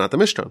destroyed, but not the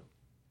Mishkan.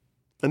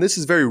 And this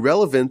is very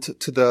relevant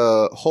to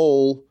the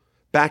whole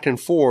back and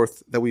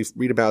forth that we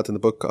read about in the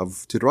book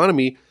of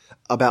Deuteronomy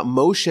about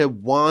Moshe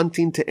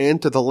wanting to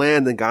enter the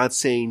land and God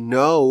saying,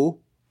 no,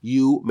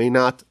 you may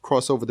not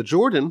cross over the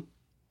Jordan.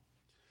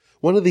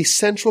 One of the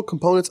central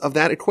components of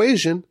that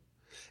equation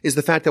is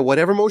the fact that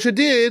whatever Moshe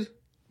did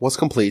was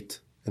complete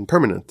and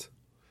permanent.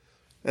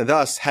 And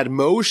thus, had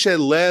Moshe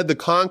led the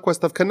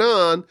conquest of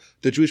Canaan,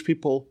 the Jewish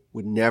people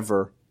would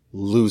never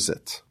lose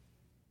it.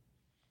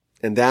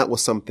 And that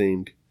was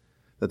something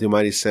that the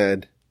Almighty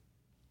said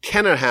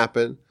cannot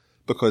happen,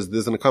 because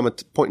there's going to come a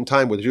point in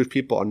time where the Jewish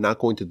people are not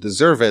going to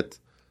deserve it,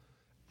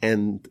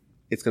 and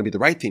it's going to be the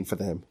right thing for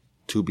them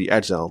to be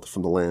exiled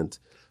from the land.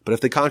 But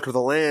if they conquer the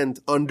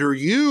land under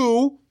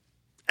you,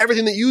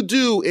 everything that you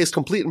do is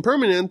complete and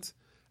permanent,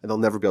 and they'll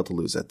never be able to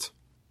lose it.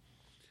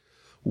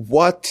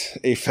 What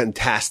a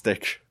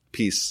fantastic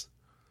piece.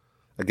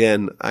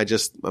 Again,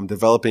 I'm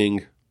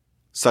developing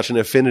such an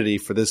affinity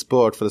for this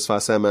book, for the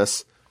Sfas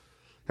Emes.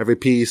 Every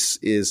piece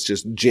is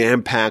just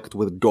jam-packed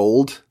with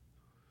gold.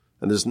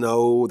 And there's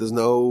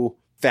no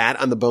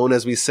fat on the bone,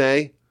 as we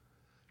say.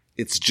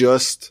 It's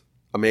just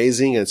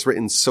amazing. And it's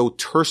written so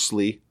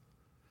tersely,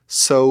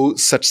 so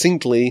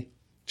succinctly,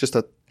 just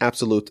an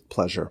absolute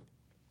pleasure.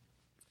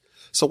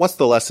 So what's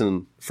the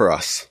lesson for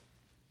us?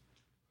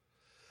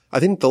 I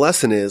think the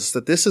lesson is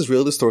that this is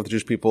really the story of the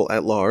Jewish people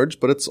at large,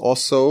 but it's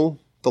also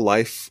the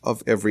life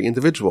of every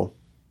individual.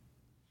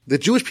 The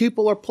Jewish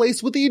people are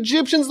placed with the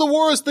Egyptians the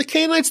worst, the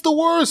Canaanites the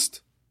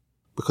worst,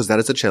 because that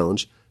is a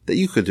challenge that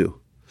you could do.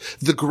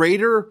 The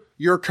greater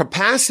your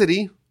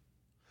capacity,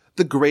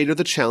 the greater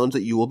the challenge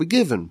that you will be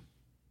given.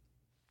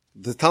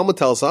 The Talmud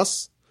tells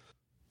us,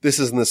 this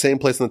is in the same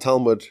place in the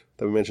Talmud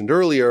that we mentioned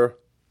earlier,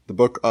 the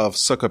book of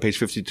Sukkah, page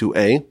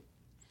 52a,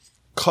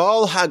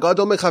 Kol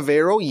hagadol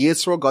mechavero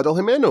yitzro gadol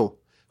himenu.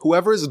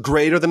 Whoever is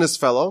greater than his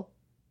fellow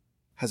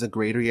has a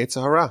greater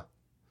yetzer hara.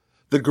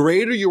 The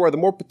greater you are, the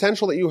more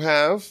potential that you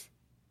have,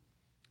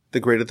 the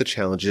greater the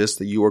challenges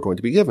that you are going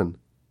to be given.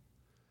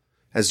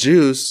 As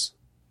Jews,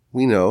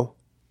 we know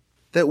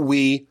that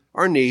we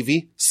are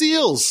Navy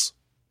SEALs.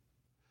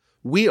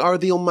 We are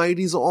the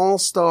Almighty's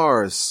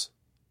all-stars.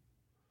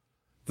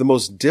 The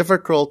most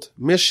difficult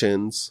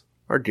missions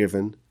are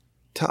given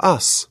to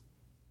us.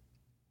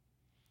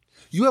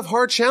 You have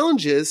hard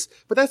challenges,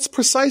 but that's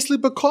precisely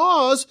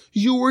because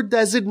you were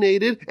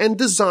designated and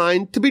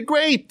designed to be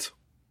great.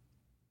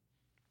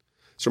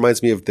 This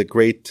reminds me of the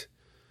great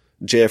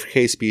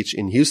JFK speech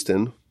in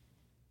Houston,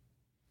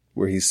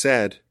 where he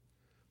said,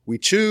 "We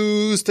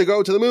choose to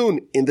go to the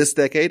moon in this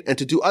decade and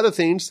to do other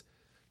things,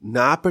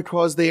 not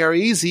because they are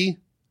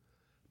easy,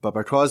 but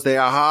because they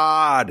are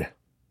hard.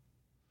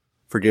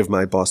 Forgive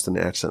my Boston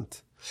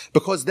accent.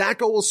 Because that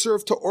goal will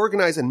serve to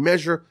organize and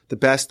measure the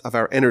best of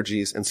our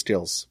energies and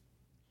skills.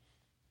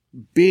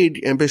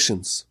 Big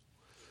ambitions,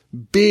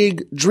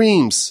 big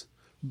dreams,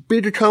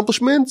 big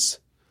accomplishments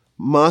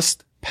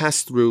must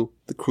pass through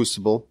the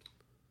crucible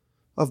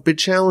of big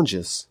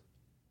challenges,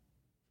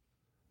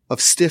 of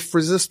stiff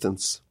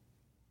resistance.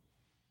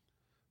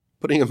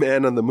 Putting a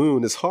man on the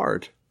moon is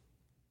hard.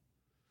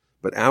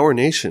 But our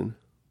nation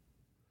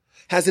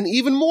has an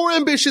even more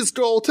ambitious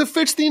goal to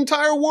fix the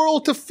entire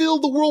world, to fill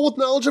the world with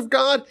knowledge of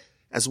God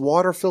as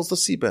water fills the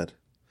seabed,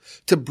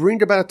 to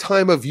bring about a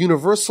time of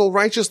universal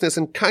righteousness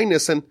and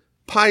kindness and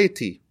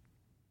piety,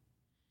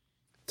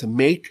 to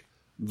make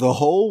the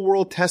whole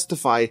world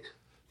testify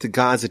to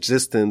God's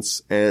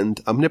existence and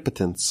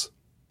omnipotence.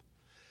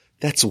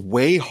 That's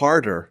way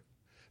harder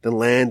than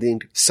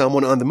landing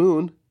someone on the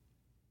moon,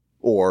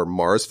 or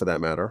Mars for that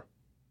matter.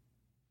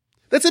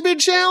 That's a big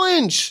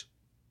challenge!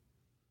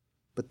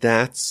 But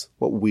that's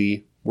what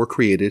we were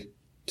created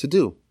to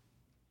do.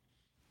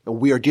 And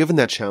we are given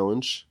that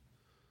challenge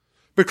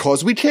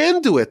because we can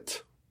do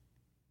it.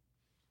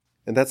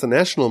 And that's a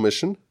national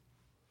mission.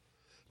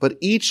 But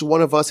each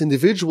one of us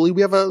individually,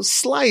 we have a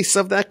slice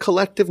of that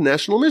collective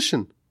national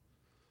mission.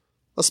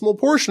 A small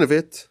portion of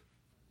it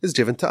is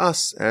given to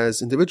us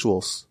as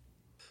individuals.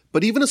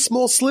 But even a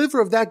small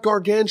sliver of that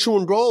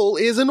gargantuan goal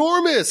is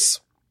enormous.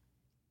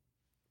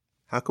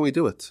 How can we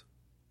do it?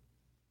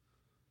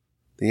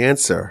 The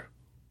answer,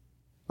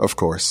 of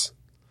course,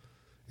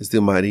 is the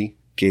Almighty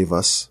gave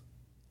us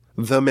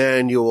the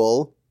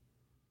manual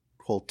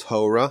called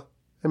Torah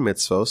and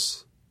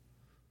Mitzvos,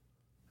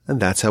 and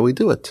that's how we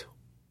do it.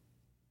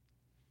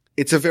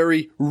 It's a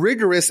very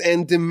rigorous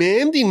and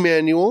demanding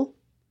manual.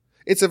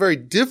 It's a very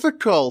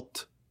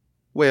difficult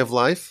way of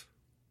life,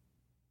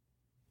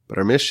 but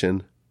our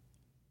mission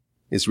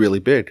is really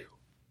big.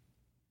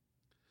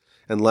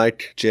 And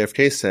like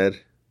JFK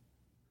said,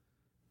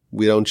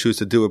 we don't choose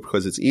to do it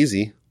because it's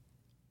easy.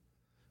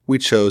 We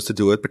chose to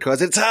do it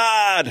because it's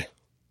hard.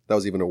 That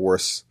was even a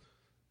worse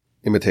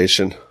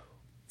imitation.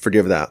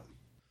 Forgive that.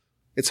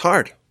 It's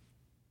hard.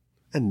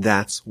 And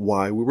that's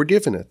why we were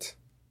given it.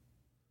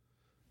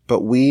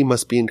 But we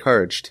must be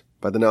encouraged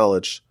by the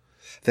knowledge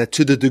that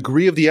to the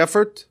degree of the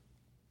effort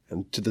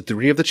and to the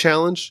degree of the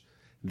challenge,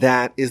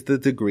 that is the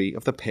degree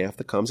of the path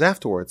that comes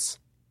afterwards.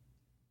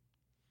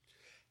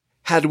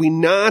 Had we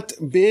not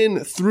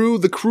been through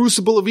the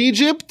crucible of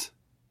Egypt,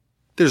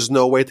 there's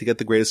no way to get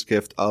the greatest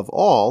gift of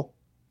all.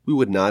 We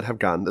would not have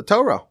gotten the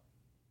Torah.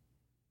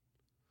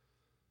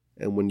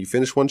 And when you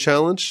finish one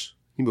challenge,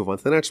 you move on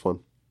to the next one.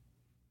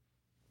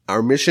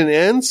 Our mission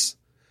ends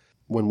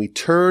when we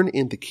turn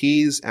in the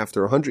keys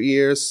after 100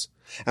 years,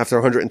 after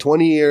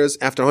 120 years,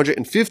 after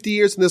 150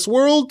 years in this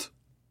world.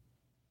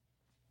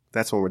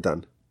 That's when we're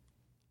done.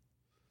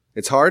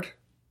 It's hard.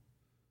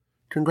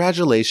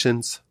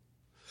 Congratulations.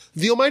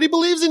 The Almighty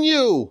believes in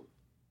you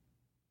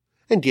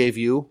and gave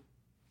you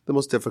the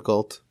most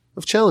difficult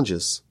of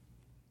challenges.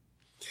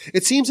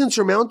 It seems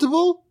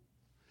insurmountable.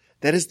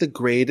 That is the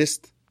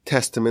greatest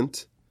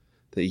testament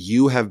that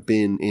you have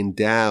been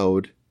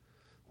endowed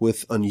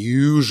with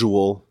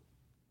unusual,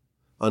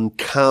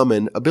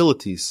 uncommon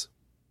abilities.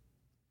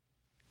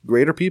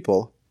 Greater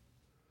people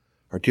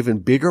are given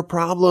bigger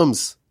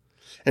problems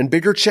and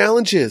bigger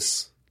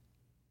challenges.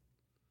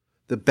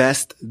 The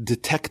best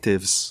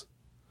detectives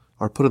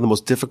are put in the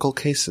most difficult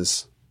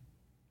cases.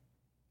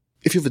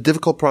 If you have a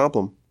difficult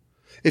problem,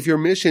 if your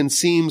mission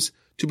seems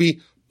to be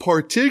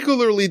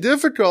particularly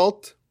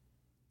difficult,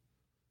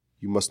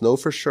 you must know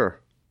for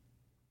sure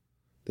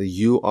that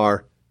you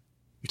are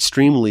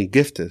extremely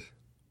gifted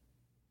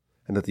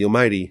and that the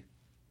Almighty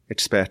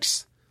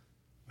expects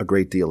a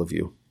great deal of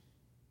you.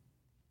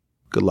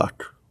 Good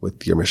luck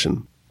with your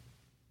mission.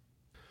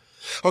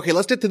 Okay,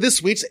 let's get to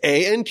this week's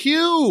A and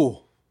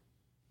Q.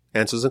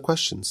 Answers and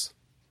questions.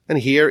 And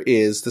here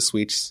is this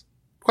week's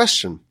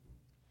question.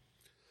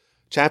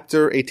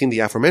 Chapter 18, the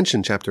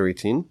aforementioned chapter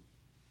 18,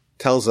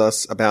 tells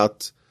us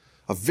about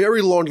a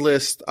very long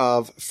list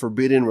of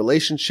forbidden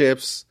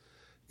relationships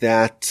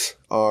that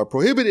are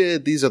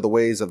prohibited. These are the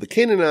ways of the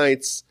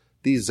Canaanites.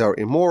 These are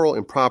immoral,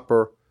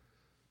 improper,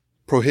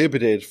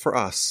 prohibited for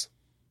us.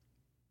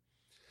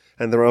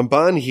 And the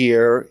Ramban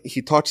here,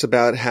 he talks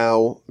about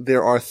how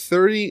there are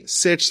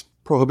 36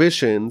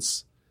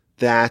 prohibitions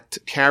that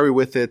carry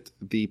with it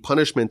the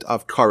punishment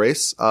of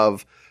kares,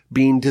 of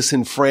being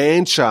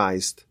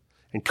disenfranchised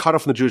and cut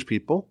off from the Jewish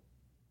people.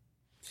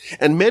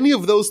 And many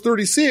of those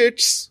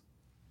 36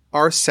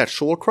 are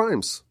sexual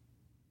crimes.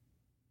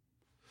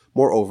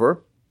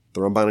 Moreover,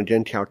 the Ramban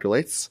again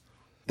calculates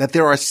that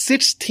there are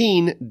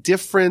 16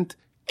 different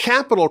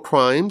capital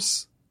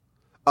crimes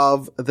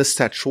of the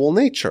sexual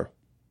nature.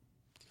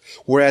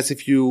 Whereas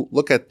if you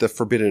look at the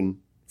forbidden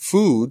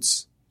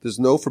foods, there's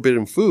no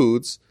forbidden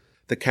foods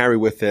that carry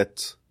with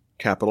it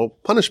capital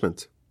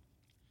punishment.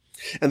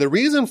 And the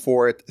reason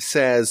for it,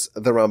 says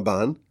the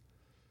Ramban,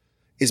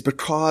 is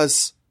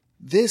because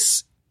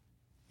this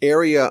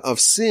area of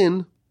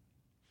sin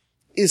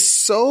is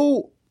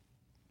so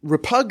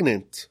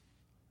repugnant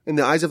in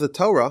the eyes of the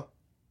Torah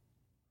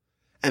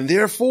and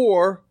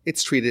therefore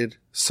it's treated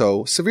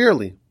so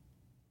severely.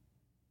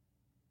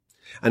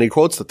 And he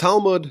quotes the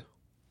Talmud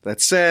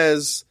that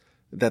says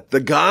that the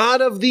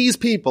God of these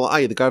people,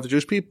 i.e. the God of the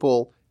Jewish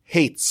people,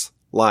 hates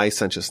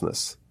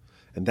licentiousness.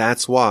 And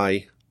that's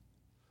why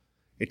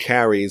it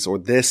carries, or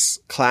this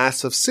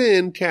class of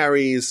sin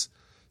carries,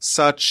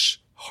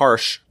 such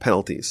harsh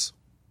penalties.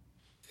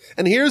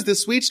 And here's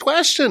this week's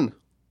question.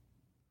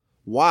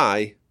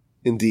 Why,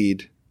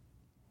 indeed,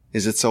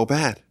 is it so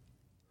bad?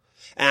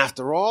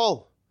 After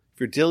all, if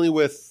you're dealing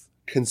with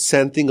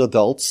consenting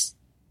adults,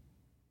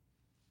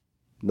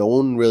 no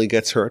one really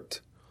gets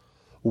hurt.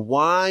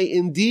 Why,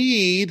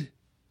 indeed,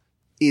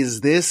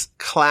 is this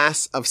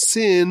class of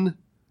sin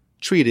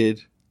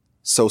treated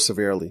so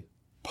severely,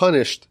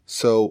 punished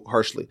so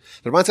harshly?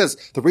 The Ramban says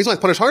the reason why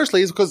it's punished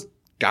harshly is because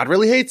God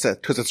really hates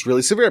it, because it's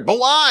really severe. But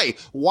why?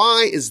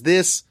 Why is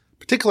this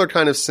particular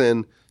kind of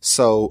sin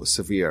so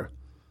severe?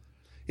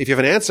 If you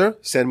have an answer,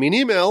 send me an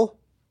email,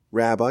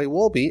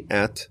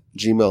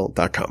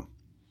 rabbiwolbe@gmail.com.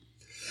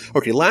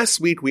 Okay, last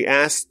week we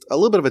asked a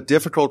little bit of a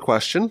difficult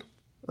question,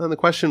 and the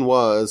question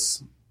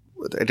was,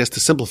 I guess to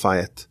simplify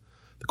it,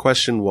 the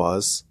question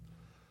was,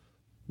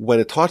 when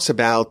it talks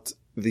about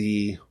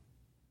the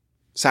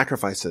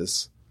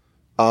sacrifices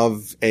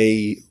of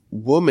a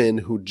woman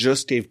who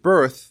just gave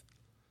birth,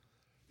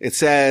 it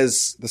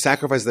says the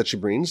sacrifice that she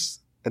brings,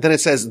 and then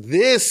it says,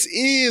 this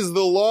is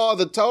the law,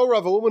 the Torah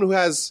of a woman who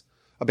has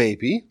a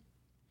baby.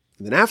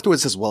 And then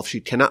afterwards it says, well, if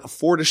she cannot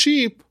afford a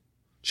sheep,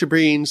 she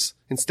brings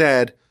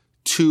instead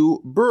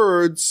 2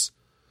 birds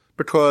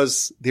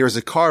because there's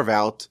a carve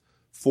out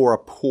for a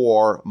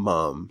poor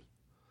mom.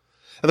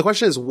 And the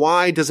question is,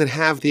 why does it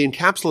have the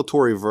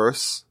encapsulatory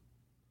verse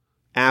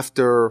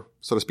after,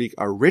 so to speak,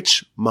 a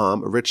rich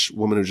mom, a rich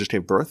woman who just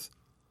gave birth,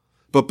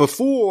 but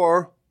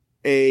before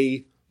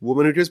a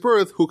woman who gives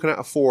birth who cannot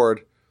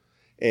afford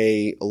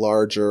a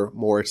larger,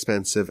 more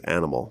expensive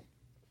animal?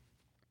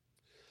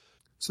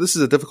 So this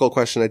is a difficult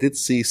question. I did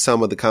see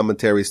some of the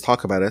commentaries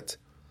talk about it,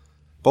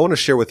 but I want to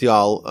share with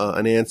y'all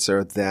an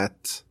answer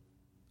that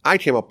I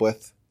came up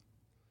with,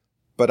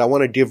 but I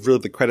want to give really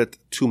the credit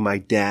to my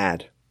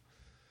dad.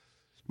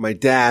 My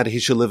dad, he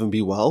should live and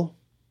be well.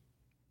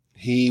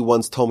 He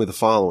once told me the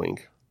following.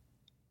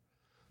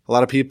 A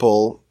lot of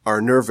people are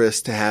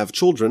nervous to have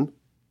children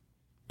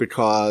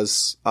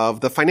because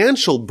of the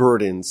financial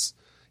burdens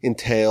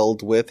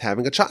entailed with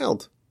having a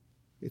child.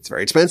 It's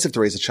very expensive to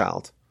raise a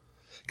child.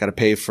 Got to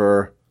pay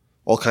for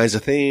all kinds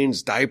of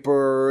things,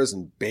 diapers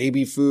and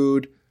baby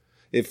food.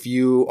 If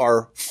you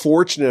are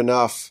fortunate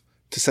enough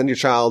to send your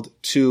child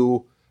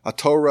to a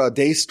Torah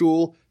day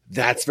school,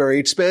 that's very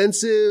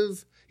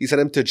expensive. You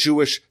send them to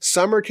Jewish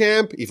summer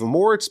camp, even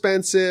more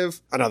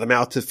expensive. Another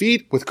mouth to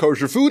feed with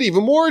kosher food,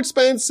 even more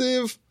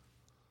expensive.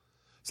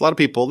 So a lot of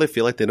people, they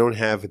feel like they don't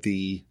have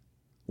the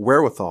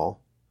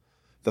wherewithal,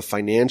 the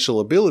financial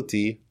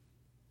ability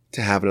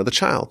to have another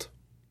child.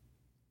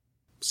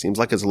 Seems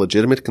like it's a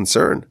legitimate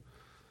concern.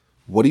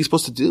 What are you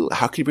supposed to do?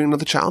 How can you bring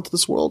another child to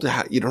this world?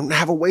 You don't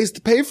have a ways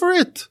to pay for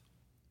it.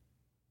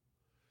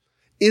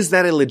 Is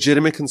that a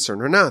legitimate concern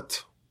or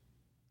not?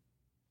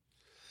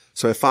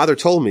 So my father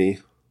told me,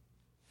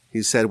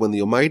 he said, when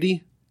the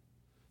Almighty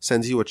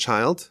sends you a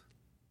child,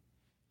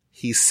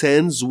 he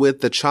sends with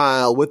the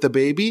child, with the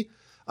baby,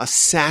 a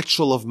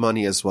satchel of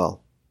money as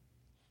well.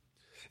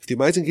 If the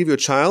Almighty can give you a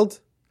child,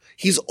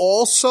 he's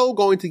also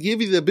going to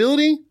give you the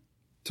ability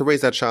to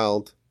raise that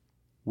child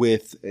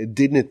with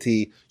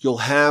dignity. You'll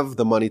have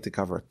the money to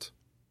cover it.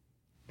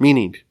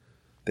 Meaning,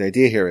 the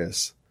idea here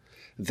is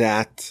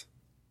that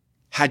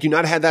had you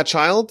not had that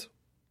child,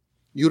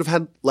 you would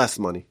have had less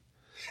money.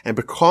 And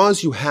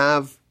because you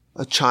have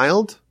a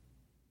child,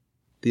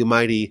 the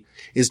Almighty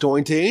is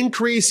going to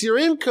increase your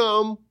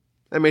income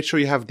and make sure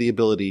you have the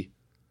ability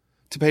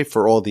to pay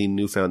for all the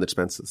newfound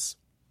expenses.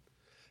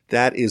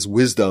 That is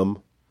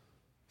wisdom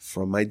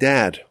from my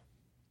dad.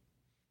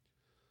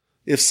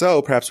 If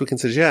so, perhaps we can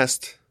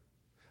suggest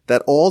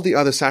that all the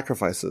other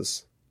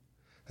sacrifices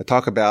that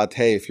talk about,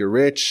 hey, if you're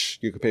rich,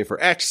 you can pay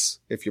for X.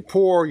 If you're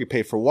poor, you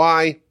pay for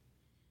Y.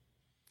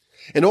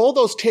 In all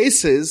those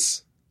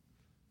cases,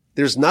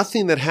 there's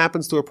nothing that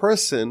happens to a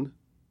person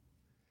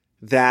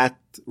that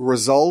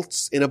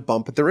results in a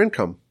bump at their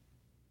income.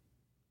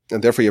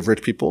 And therefore you have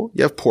rich people,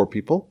 you have poor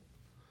people.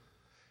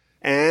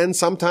 And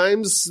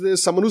sometimes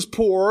there's someone who's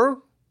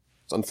poor.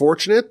 It's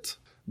unfortunate.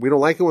 We don't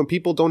like it when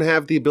people don't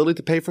have the ability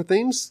to pay for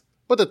things,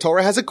 but the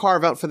Torah has a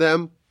carve out for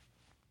them.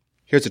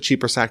 Here's a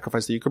cheaper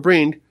sacrifice that you could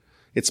bring.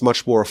 It's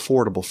much more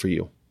affordable for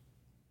you.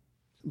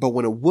 But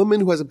when a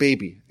woman who has a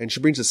baby and she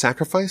brings a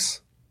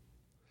sacrifice,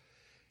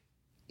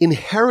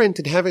 inherent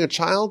in having a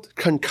child,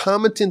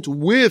 concomitant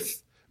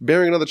with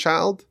bearing another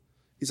child,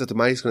 is that the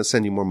Almighty is going to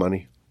send you more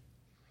money.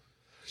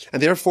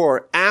 And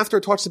therefore, after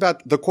it talks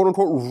about the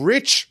quote-unquote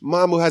rich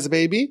mom who has a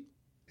baby,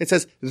 it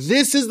says,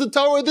 this is the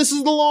Torah, this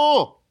is the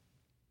law.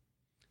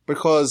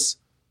 Because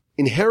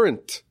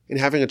inherent in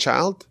having a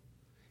child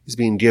is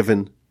being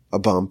given a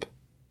bump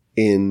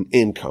in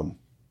income.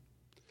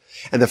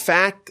 And the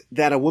fact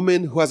that a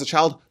woman who has a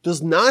child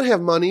does not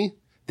have money,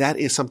 that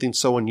is something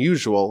so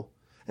unusual,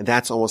 and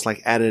that's almost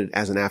like added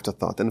as an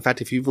afterthought. And in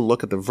fact, if you even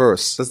look at the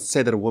verse, it doesn't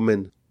say that a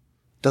woman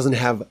doesn't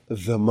have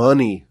the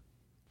money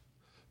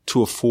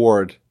to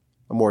afford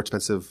a more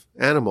expensive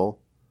animal.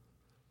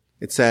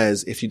 It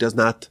says if she does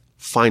not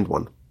find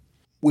one,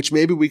 which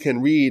maybe we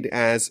can read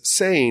as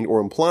saying or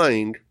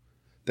implying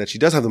that she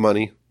does have the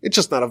money. It's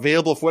just not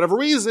available for whatever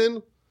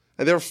reason.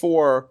 And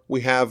therefore,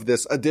 we have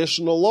this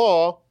additional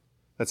law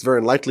that's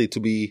very likely to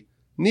be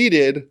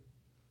needed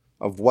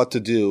of what to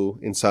do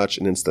in such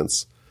an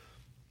instance.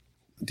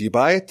 Do you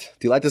buy it?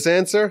 Do you like this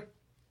answer?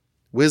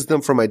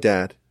 Wisdom from my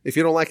dad. If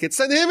you don't like it,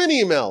 send him an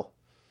email.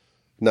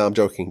 No, I'm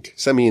joking.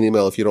 Send me an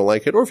email if you don't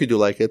like it, or if you do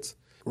like it.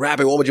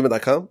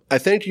 RabbiWolmerJim.com. I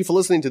thank you for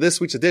listening to this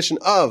week's edition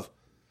of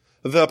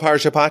the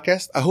Parsha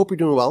Podcast. I hope you're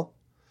doing well.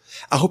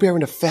 I hope you're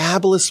having a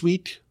fabulous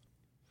week.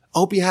 I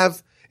hope you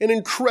have an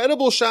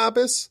incredible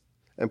Shabbos.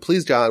 And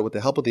please God, with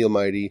the help of the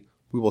Almighty,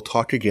 we will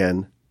talk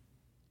again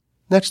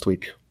next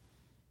week.